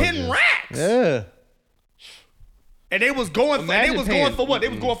was like 10 motherfuckers. racks. Yeah, And they was going for, Imagine going paying- for what? They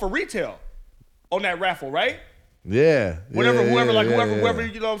was going for retail on that raffle, right? yeah. Whoever, yeah, yeah. whoever,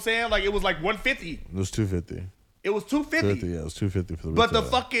 you know what I'm saying? Like it was like 150. It was $250. It was 250. Yeah, it was $250 for the. But the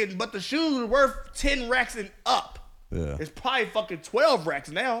retail. but the shoes were worth 10 racks and up. Yeah, It's probably fucking 12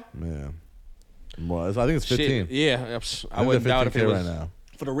 racks now man. Well, I think it's 15. Shit. Yeah. I I wouldn't doubt if it was. right now.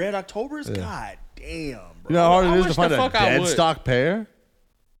 for the Red Octobers. God damn, bro. You know how hard I it is to wish find the a fuck I dead would. stock pair?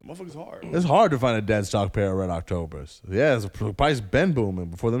 Motherfuckers hard. It's hard to find a dead stock pair of Red Octobers. Yeah, the price been booming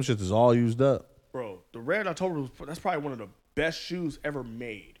before them shits is all used up. Bro, the Red October, that's probably one of the best shoes ever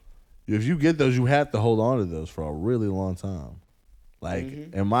made. If you get those, you have to hold on to those for a really long time. Like,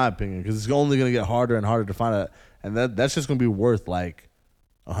 Mm-hmm. in my opinion, because it's only going to get harder and harder to find a, and that's just going to be worth like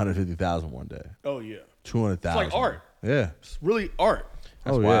 $150,000 one day, Oh, yeah. $200,000. It's like art. Yeah. It's really art.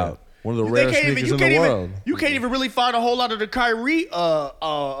 Oh wild. yeah. One of the They rarest can't even, sneakers you in can't the even, world. you can't even really find a whole lot of the Kyrie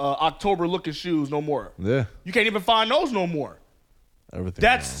October looking shoes no more. Yeah. You can't even find those no more. Everything.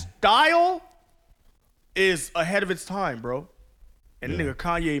 That wrong. style is ahead of its time, bro. And nigga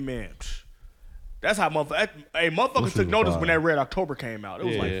Kanye, man, psh, that's how motherfuckers. Hey, motherfuckers Those took shoes notice are when fire. that Red October came out. It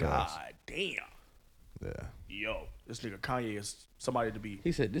was Yeah, like, yeah. God damn, Yeah. yo, this nigga Kanye is somebody to be.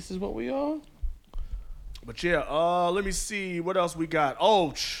 He said, "This is what we are." But yeah, let me see what else we got.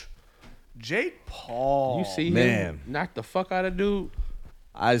 Oh, Jake Paul. You see Man. him knock the fuck out of dude.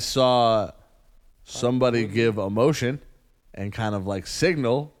 I saw somebody give a motion and kind of like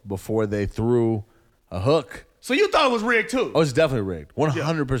signal before they threw a hook. So you thought it was rigged too? Oh, it's definitely rigged.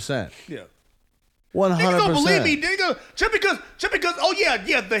 100%. Yeah. 100%. Niggas don't believe me, nigga. Just because. Oh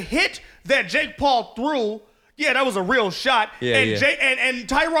yeah, the hit that Jake Paul threw. Yeah, that was a real shot. Yeah, and yeah. and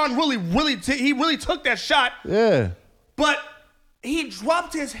Tyron really he really took that shot. Yeah. But He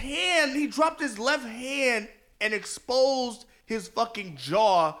dropped his hand. He dropped his left hand and exposed his fucking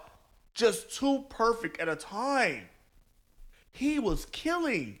jaw just too perfect at a time. He was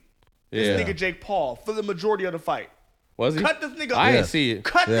killing this nigga Jake Paul for the majority of the fight. Was he? Cut this nigga. I didn't see it.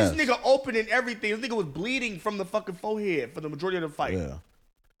 Cut this nigga open and everything. This nigga was bleeding from the fucking forehead for the majority of the fight. Yeah.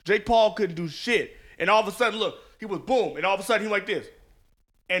 Jake Paul couldn't do shit. And all of a sudden, look, he was boom. And all of a sudden, he went like this.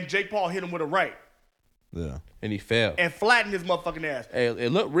 And Jake Paul hit him with a right. Yeah. And he fell. And flattened his motherfucking ass. Hey,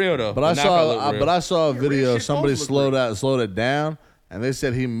 it looked real though. But I saw a video. shit Somebody supposed to look slowed it down, and they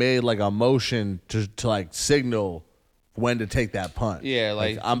said he made like a motion to like signal when to take that punch. Yeah,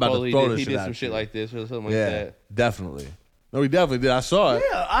 like I'm about to throw this he shit did at some shit you. like this or something like Yeah, that. definitely. No, he definitely did. I saw it.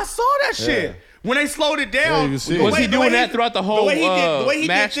 Yeah, I saw that shit. Yeah. When they slowed it down. Yeah, you can see the it. Was he the way doing that throughout the whole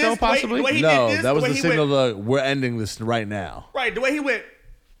match though, possibly? The way he No, did this, that was way the he signal went, that we're ending this right now. Right, the way he went.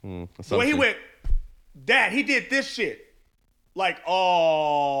 The way he went. That he did this shit. Like,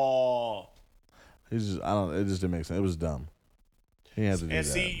 oh. He's just, I don't. It just didn't make sense. It was dumb. He had to do And that.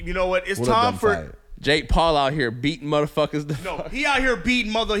 see, you know what? It's What a time dumb for. fight. Jake Paul out here beating motherfuckers. No, he out here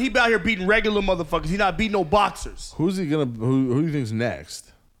beating He out here beating regular motherfuckers. He not beating no boxers. Who's he gonna? Who do you think's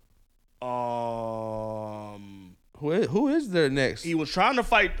next? Who is there next? He was trying to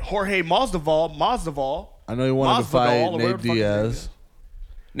fight Jorge Masvidal. I know he wanted to Masvidal, fight or whatever Nate the fuck his name Diaz. is.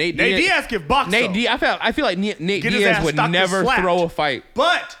 Nate Diaz can box. Nate though. Diaz. I feel like Nate Get his Diaz ass would stopped and never slapped. throw a fight.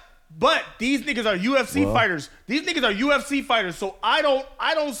 But these niggas are UFC fighters. These niggas are UFC fighters. So I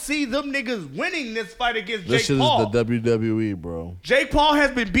don't see them niggas winning this fight against This Jake shit Paul. is the WWE, bro. Jake Paul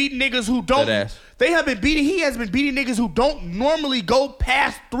has been beating niggas who don't. Deadass. He has been beating niggas who don't normally go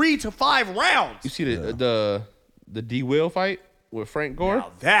past 3 to 5 rounds. You see the D Will fight with Frank Gore?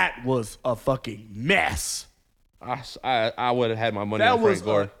 Now that was a fucking mess. I would have had my money on Frank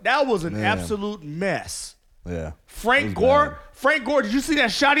Gore. That was an absolute mess. Yeah. Frank It was Gore, bad. Frank Gore, did you see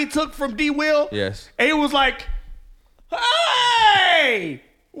that shot he took from D Will? Yes. And he was like, hey,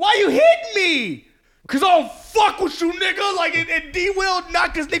 why you hitting me? Cause I don't fuck with you, nigga. Like, and D Will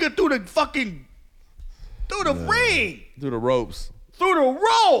knocked this nigga through the ring, Through the ropes. through the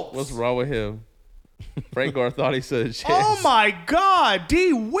ropes. What's wrong with him? Frank Gore thought he said shit. Oh my God,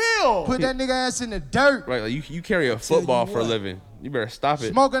 D Will. Put that nigga ass in the dirt. Right, like you carry a football for a living. You better stop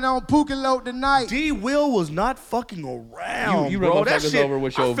it. Smoking on Pukalote tonight. D Will was not fucking around, You bro. run That motherfuckers shit, over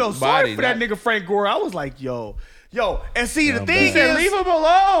with I your felt sorry body, for that not- nigga Frank Gore. I was like, yo. And see, the Oh, thing man. is, Leave him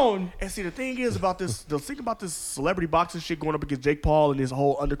alone. And see, the thing is about this, the thing about this celebrity boxing shit going up against Jake Paul and his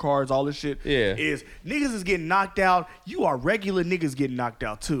whole undercards, all this shit, Yeah. is niggas is getting knocked out. You are regular niggas getting knocked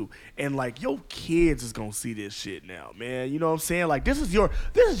out too. And like your kids is gonna see this shit now, man. You know what I'm saying? Like this is your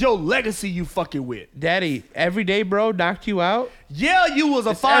legacy you fucking with. Daddy, every day, bro, knocked you out. Yeah, you was a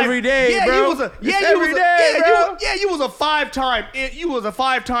It's five every day, yeah, bro. You was a, It's yeah, you every was a, day, yeah, bro. You was a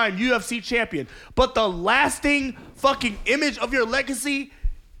five-time UFC champion. But the lasting fucking image of your legacy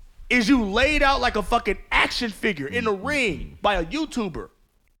is you laid out like a fucking action figure in the ring by a YouTuber.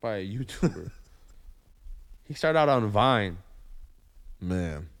 By a YouTuber. He started out on Vine.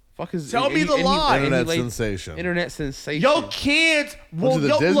 Man. Fuck is Tell me the lie. Internet sensation. Internet sensation. Your kids will to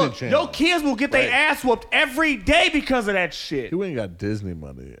the Disney Channel. your kids will get their ass whooped every day because of that shit. He went and got Disney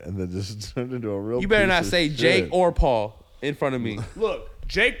money and then just turned into a real You better piece not of say shit. Jake or Paul in front of me. Look,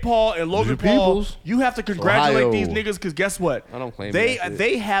 Jake Paul and Logan your Paul, peoples. you have to congratulate Ohio. these niggas because guess what? I don't claim they that shit.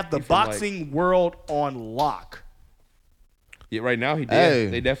 they have the He from, like- boxing world on lock. Yeah, right now he did. Hey.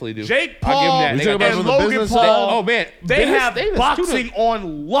 They definitely do. Jake I'll give Paul him that. We They talking got about that- and from the Logan business Paul, Oh man, they business- have business boxing too.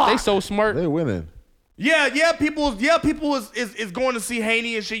 on lock. They so smart. They winning. Yeah, people is going to see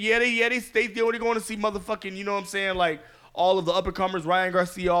Haney and shit. Yeah, they going to see motherfucking, you know what I'm saying? Like all of the up and comers, Ryan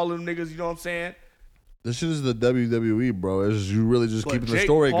Garcia, all of them niggas, you know what I'm saying? This shit is the WWE, bro. It's you really just But keeping the Jake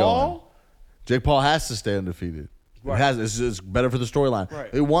story Paul, going. Jake Paul has to stay undefeated. Right. It has. It's better for the storyline.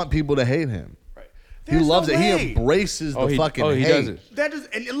 Right. They want people to hate him. Right. He There's loves no it. way. He embraces the fucking he hate. does it. That is,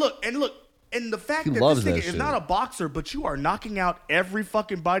 and look, and the fact He that loves this that nigga is shit. not a boxer, but you are knocking out every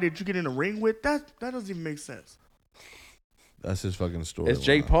fucking body that you get in the ring with, that doesn't even make sense. That's his fucking story. It's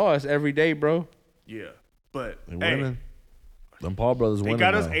Jake Paul. It's every day, bro. Yeah, but They hey, winning. Them Paul brothers they winning.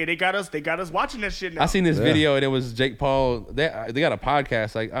 got us. now. Hey, they got us watching that shit now. I seen this Yeah. video and it was Jake Paul. They got a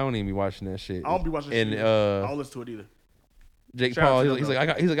podcast. Like I don't even be watching that shit. I don't be watching. And shit either. I don't listen to it either. Jake Shout out Paul, to he's them,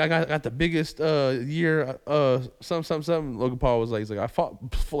 like, I got the biggest year, something. Logan Paul was like, he's like, I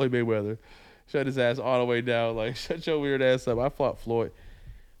fought Floyd Mayweather. Shut his ass all the way down. Like, shut your weird ass up. I fought Floyd.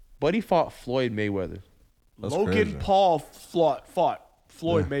 But he fought Floyd Mayweather. That's Logan crazy. Paul fought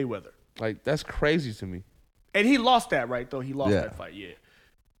Floyd Mayweather, Like, that's crazy to me. and he lost that, right? Though he lost Yeah. that fight, yeah.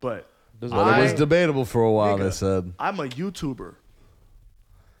 But Doesn't But it was I- debatable for a while. Nigga, They said. I'm a YouTuber.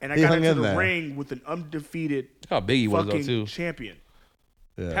 And I He got hung into in the there. ring with an undefeated Look how big he was though fucking too. champion.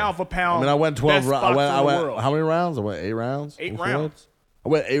 Yeah. Pound for pound. I mean, I went 12 best rounds. boxer I in the went world. how many rounds? I went 8 rounds. 8 with Floyd? rounds. I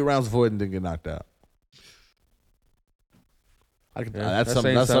went 8 rounds before and didn't get knocked out. That's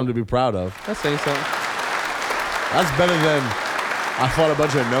something to be proud of. That's saying something. That's better than I fought a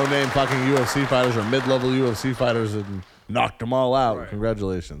bunch of no-name fucking UFC fighters or mid-level UFC fighters and knocked them all out. Right.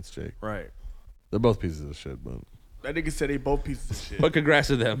 Congratulations, Jake. Right. They're both pieces of shit, but That nigga said they both pieces of shit. But congrats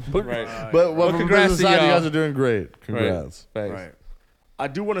to them. Right. but from a congrats business to side, you y'all. guys are doing great. Congrats, Thanks. Right. I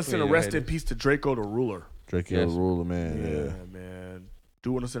do want to send a Yeah, rest in haters. peace to Draco the Ruler. Drake, Yes. you're a ruler, man. Yeah, Yeah. man.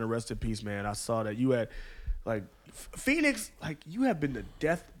 Do want to send a rest in peace, man. I saw that you had, like, Phoenix, like, you have been the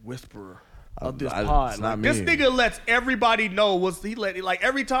death whisperer of this pod. it's not Like, this me. nigga lets everybody know like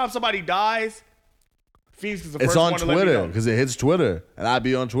every time somebody dies, Phoenix is the It's first on one to let me Twitter know. because it hits Twitter, and I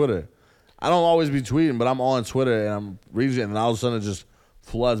be on Twitter. I don't always be tweeting, but I'm on Twitter and I'm reading it, and all of a sudden it just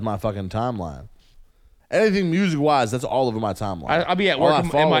floods my fucking timeline. Anything music-wise, that's all over my timeline. I'll be at All I work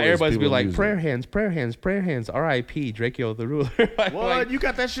and follow my is everybody's be people like, music. prayer hands, prayer hands, prayer hands, R.I.P. Draco the Ruler. What? You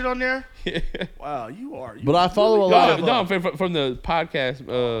got that shit on there? Wow, you are. But I follow a lot of No, from the podcast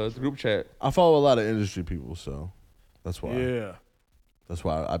group chat. I follow a lot of industry people, so that's why. Yeah. That's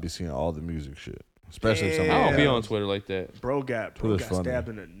why I be seeing all the music shit, especially some. I don't be Yeah. on Twitter like that. Bro got Twitter's funny. stabbed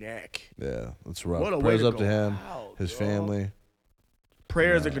in the neck. Yeah, that's rough. What a way Prayers to up to go him, out, his dog. family.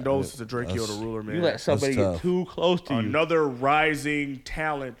 Prayers and condolences to Draco that's- the Ruler, man. You let somebody tough. get too close to you. Another rising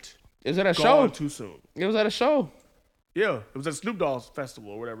talent Is it a gone show? too soon. It was at a show. Yeah, it was at Snoop Dogg's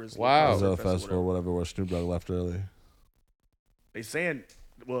festival or whatever. It's Wow. It was at a Festival, festival or whatever where Snoop Dogg left early, They saying,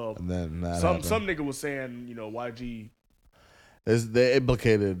 well, and then that some happened. nigga was saying, YG They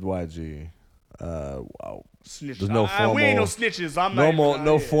implicated YG. Wow. snitched. There's no We ain't no formal- snitches. I'm not.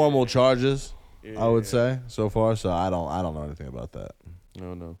 No formal charges. I would Yeah. say so far. So I don't know anything about that.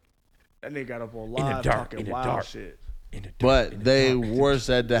 No. That nigga got up on the live dark, talking in the wild dark. shit. But they were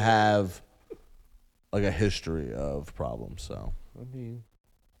said to have like a history of problems. So I mean,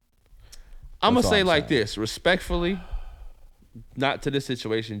 I'm That's gonna all say I'm like saying. this, respectfully, not to this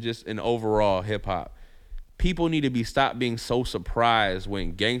situation, just in overall hip hop. People need to be stopped being so surprised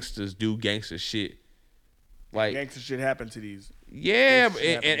when gangsters do gangster shit. Like, Gangster shit happened to these. yeah, gangster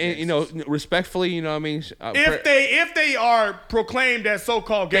shit happened to and you know, respectfully, you know what I mean. If they are proclaimed as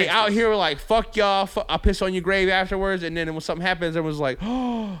so-called They gangsters, out here like, fuck y'all, I'll piss on your grave afterwards, and then when something happens, everyone's like,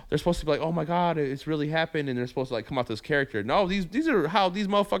 oh, they're supposed to be like, oh my god, it's really happened, and they're supposed to like come out this character. No, these are how these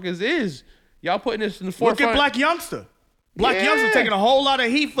motherfuckers is. Y'all putting this in the look forefront. at Black Youngster. Black Yeah. Youngster taking a whole lot of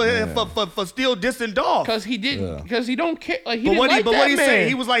heat for still dissing Dog. Cause he didn't, because he don't care. Like he But didn't like what that he man. say?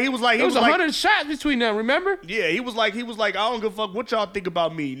 He was like, There was 100 shots between them. Remember? yeah, he was like, I don't give a fuck what y'all think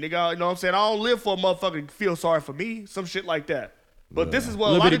about me, nigga. You know what I'm saying? I don't live for a motherfucker to feel sorry for me. Some shit like that. But this is what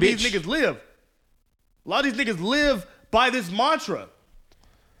a Little lot of bitty these bitch. niggas live. A lot of these niggas live by this mantra.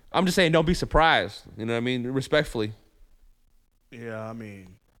 I'm just saying, don't be surprised. You know what I mean? Respectfully. Yeah, I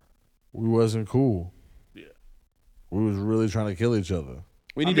mean, we wasn't cool. yeah. We was really trying to kill each other.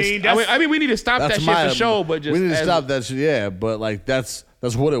 We need mean, to. that's- I mean, we need to stop that shit for show. But just we need to as- stop that shit. Yeah, but like that's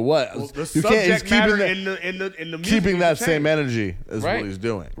what it was. Well, the you can't. He's subject matter keeping that, in the music keeping that needs to same change. energy is Right. what he's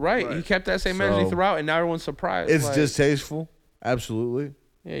doing. Right. He kept that same energy So- throughout, and now everyone's surprised. It's Like, distasteful. Absolutely.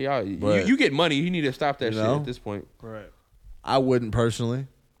 yeah, y'all. But- You get money. You need to stop that You shit know? at this point. Right, I wouldn't personally.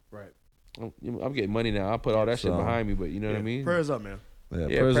 right. I'm getting money now. I'll put all that shit So- behind me. But you know what I mean? Prayers up, man. Yeah,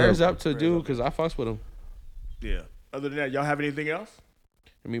 Yeah, prayers up to dude because I fucks with him. Yeah. Other than that, y'all have anything else?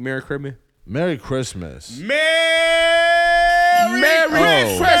 I mean, Merry Christmas. Merry Christmas. Merry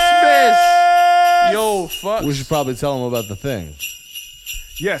Christmas. Yo, fuck. We should probably tell him about the thing.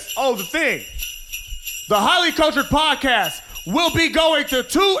 Yes. Oh, the thing. The Highly Cultured Podcast will be going to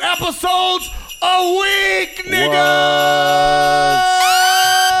 2 episodes a week, nigga.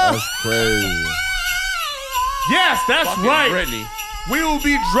 That's crazy. Yes, that's Fucking right. Brittany. We will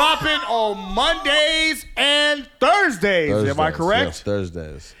be dropping on Mondays and Thursdays. Am I Thursdays, correct? Yes,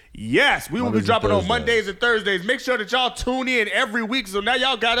 Thursdays. Yes, we will be Mondays and dropping on Thursdays. Mondays and Thursdays. Make sure that y'all tune in every week. So now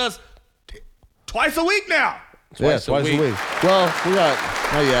y'all got us twice a week now. Twice a week. Well, we got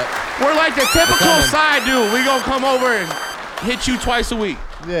not yet. We're like the typical coming. side dude. We gonna come over and hit you twice a week.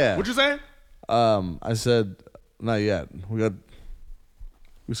 Yeah. What you saying? I said not yet. We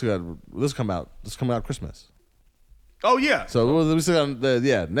still got this come out. This come out Christmas. Oh yeah, So we still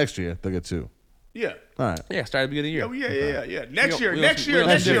got next year they'll get 2. yeah. All right. Yeah, start at the beginning Oh of the year. yeah. Next We year, don't- next we year, don't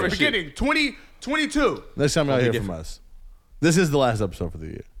next have year, different shit. beginning 2022. Next time y'all be hear from different. us. This is the last episode for the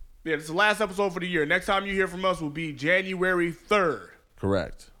year. Yeah, this is the last episode for the year. Next time you hear from us will be January 3rd.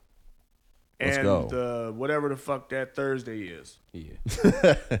 Correct. Let's and go. whatever the fuck that Thursday is.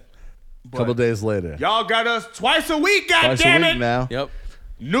 Yeah. Couple days later. Y'all got us twice a week, Twice a goddammit. week now. Yep.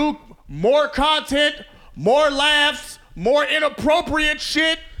 More content, more laughs, more inappropriate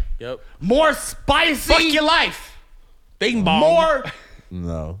shit, Yep. more spicy. Fuck your life. Bing bong.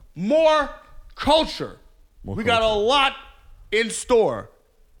 More culture. We got a lot in store.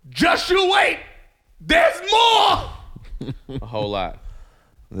 Just you wait. There's more. A whole lot.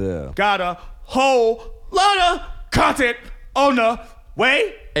 Yeah. Got a whole lot of content on the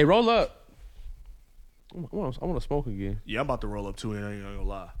way. Hey, roll up. I want to smoke again. Yeah, I'm about to roll up too, and I ain't gonna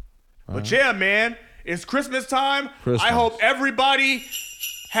lie. But yeah, man, it's Christmas time. Christmas. I hope everybody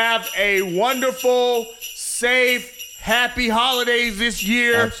have a wonderful, safe, happy holidays this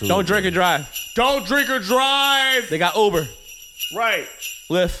year. Absolutely. Don't drink and drive. Don't drink or drive. They got Uber, Right.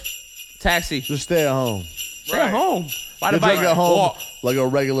 Lyft, taxi. Just stay at home. Stay at home. Ride a Just bike. drink at home Walk. like a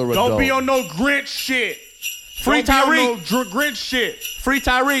regular adult. Don't be on no Grinch shit. Free Don't be Tyreek. on no Grinch shit. Free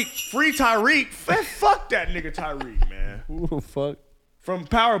Tyreek. Free Tyreek. Fuck that nigga Tyreek, man. Who the fuck? From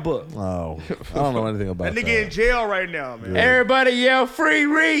Power Book. Oh, I don't know anything about That that. nigga in jail right now, man. Everybody yell free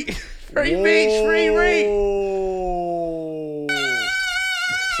Reek. Free beach, free Reek. Whoa.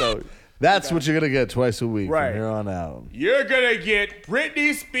 So That's what you're gonna get twice a week Right. from here on out. You're gonna get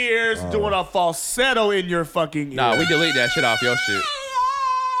Britney Spears doing a falsetto in your fucking ear. nah, we delete that shit off your shit.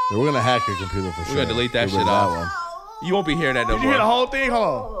 Yeah, we're gonna hack your computer for sure. gonna delete that Get rid shit of off. one. You won't be hearing that no Did you hear the more. whole thing? Hold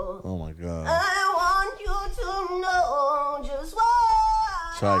on. Oh my god. I want you to know just what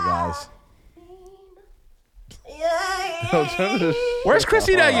Try it, guys. yeah, Yo, turn this. Where's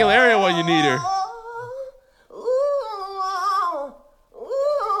Christina Aguilera when you need her?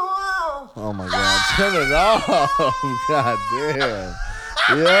 Oh my god. Turn it off. God damn.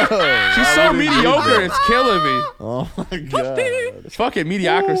 Yo. She's why so would you do mediocre, that? it's killing me. Oh my god. It's fucking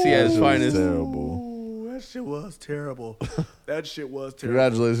mediocrity at its That was finest. terrible. Ooh, that shit was terrible. That shit was terrible.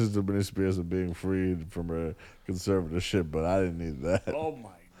 Congratulations to Britney Spears for being freed from her conservatorship, but I didn't need that. Oh my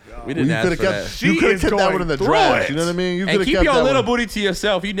god. We didn't ask for that. You could have is kept that going one in the through trash. it. You know what I mean? You And could have keep kept your that little one. booty to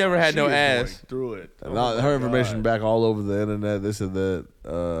yourself. You never had She no is ass. going through it. Oh Now, my her God. information back all over the internet. This and that.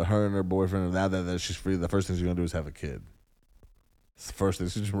 Her and her boyfriend. Now that she's free, the first thing she's gonna do is have a kid. It's the first thing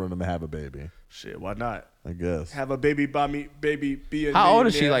she's just running to have a baby. Shit, why not? I guess. Have a baby by me, baby be a How old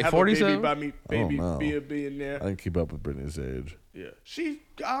is she, millionaire. like Have a 47? baby by me, baby know. be a billionaire. I didn't keep up with Britney's age. Yeah.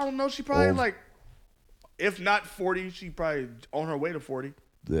 I don't know, she probably Old. like, if not 40, she probably on her way to 40.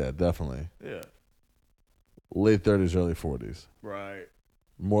 Yeah, definitely. Yeah. Late 30s, early 40s. Right.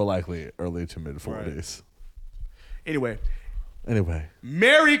 More likely early to mid 40s. Anyway, Anyway,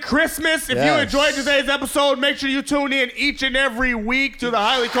 Christmas. If you Yes. enjoyed today's episode, make sure you tune in each and every week to the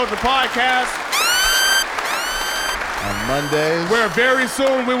Highly Cultured Podcast, on Mondays where very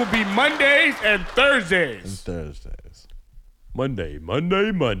soon we will be Mondays and and Thursdays. Thursdays. Monday.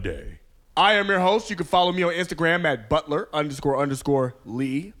 I am your host. You can follow me on Instagram at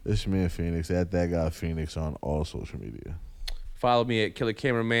Butler__Lee. It's me and Phoenix at that guy Phoenix on all social media. Follow me at Killer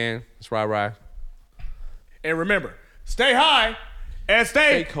Cameraman. It's Rai. And remember, stay high and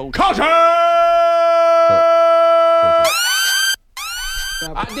stay cultured. cultured.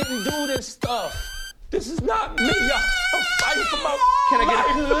 I didn't do this stuff. This is not me. I'm fighting for my Can I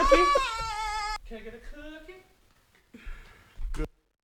get a life. cookie? Can I get a cookie?